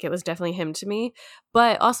screaming like it was definitely him to me.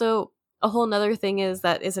 But also a whole nother thing is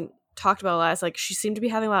that isn't talked about a lot is like she seemed to be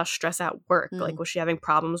having a lot of stress at work. Like was she having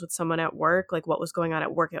problems with someone at work? Like what was going on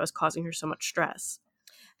at work that was causing her so much stress?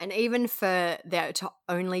 And even for there to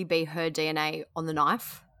only be her DNA on the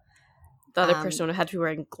knife, The other person would have had to be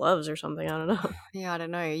wearing gloves or something. I don't know. Yeah, I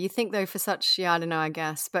don't know. You think though I don't know, I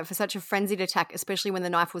guess. But for such a frenzied attack, especially when the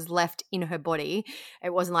knife was left in her body,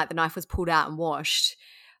 it wasn't like the knife was pulled out and washed,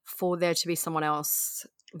 for there to be someone else.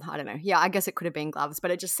 I don't know. Yeah, I guess it could have been gloves,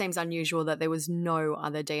 but it just seems unusual that there was no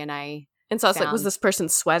other DNA. And so I was like, was this person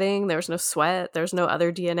sweating? There was no sweat. There was no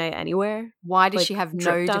other DNA anywhere. Why did she have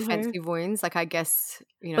no defensive wounds? Like, I guess,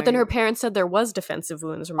 But then her parents said there was defensive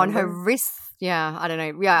wounds, remember? On her wrist. Yeah, I don't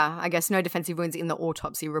know. Yeah, I guess no defensive wounds in the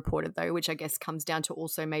autopsy reported, though, which I guess comes down to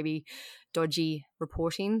also maybe dodgy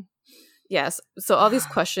reporting. Yes. So all these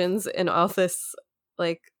questions and all this,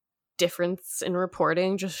 like, difference in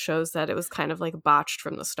reporting just shows that it was kind of like botched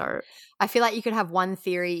from the start. I feel like you could have one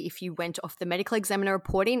theory if you went off the medical examiner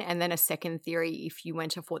reporting, and then a second theory if you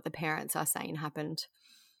went off what the parents are saying happened.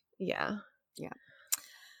 Yeah.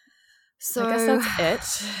 So I guess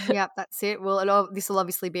that's it. Yeah, that's it. Well, this will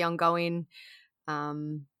obviously be ongoing.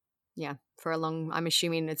 For a long. I'm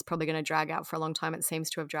assuming it's probably going to drag out for a long time. It seems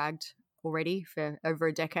to have dragged already for over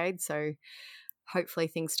a decade. So hopefully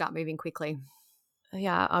things start moving quickly.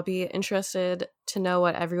 Yeah, I'll be interested to know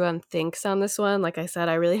what everyone thinks on this one. Like I said,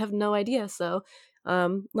 I really have no idea. So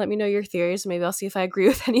let me know your theories. Maybe I'll see if I agree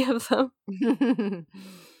with any of them.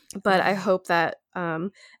 But I hope that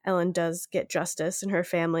Ellen does get justice in her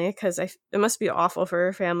family, because it must be awful for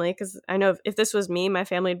her family, because I know if this was me, my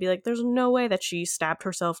family would be like, there's no way that she stabbed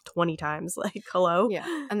herself 20 times. Like, hello? Yeah,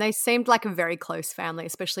 and they seemed like a very close family,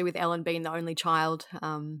 especially with Ellen being the only child.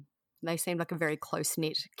 They seemed like a very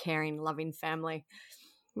close-knit, caring, loving family.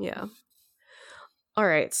 Yeah. All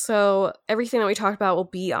right. So everything that we talked about will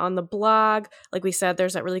be on the blog. Like we said,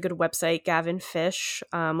 there's that really good website, Gavin Fish.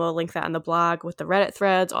 We'll link that on the blog with the Reddit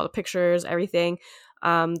threads, all the pictures, everything.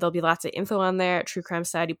 There'll be lots of info on there at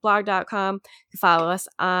truecrimesocietyblog.com. You can follow us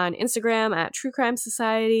on Instagram at True Crime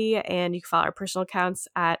Society, and you can follow our personal accounts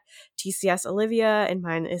at TCS Olivia, and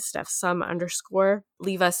mine is StephSum_.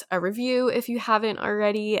 Leave us a review if you haven't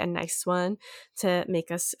already, a nice one to make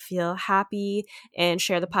us feel happy, and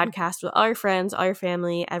share the podcast with all your friends, all your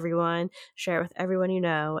family, everyone. Share it with everyone you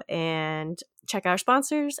know, and check out our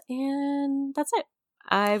sponsors, and that's it.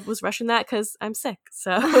 I was rushing that because I'm sick.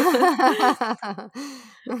 So,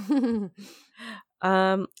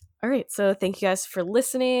 all right. So thank you guys for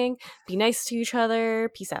listening. Be nice to each other.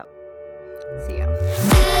 Peace out. See ya.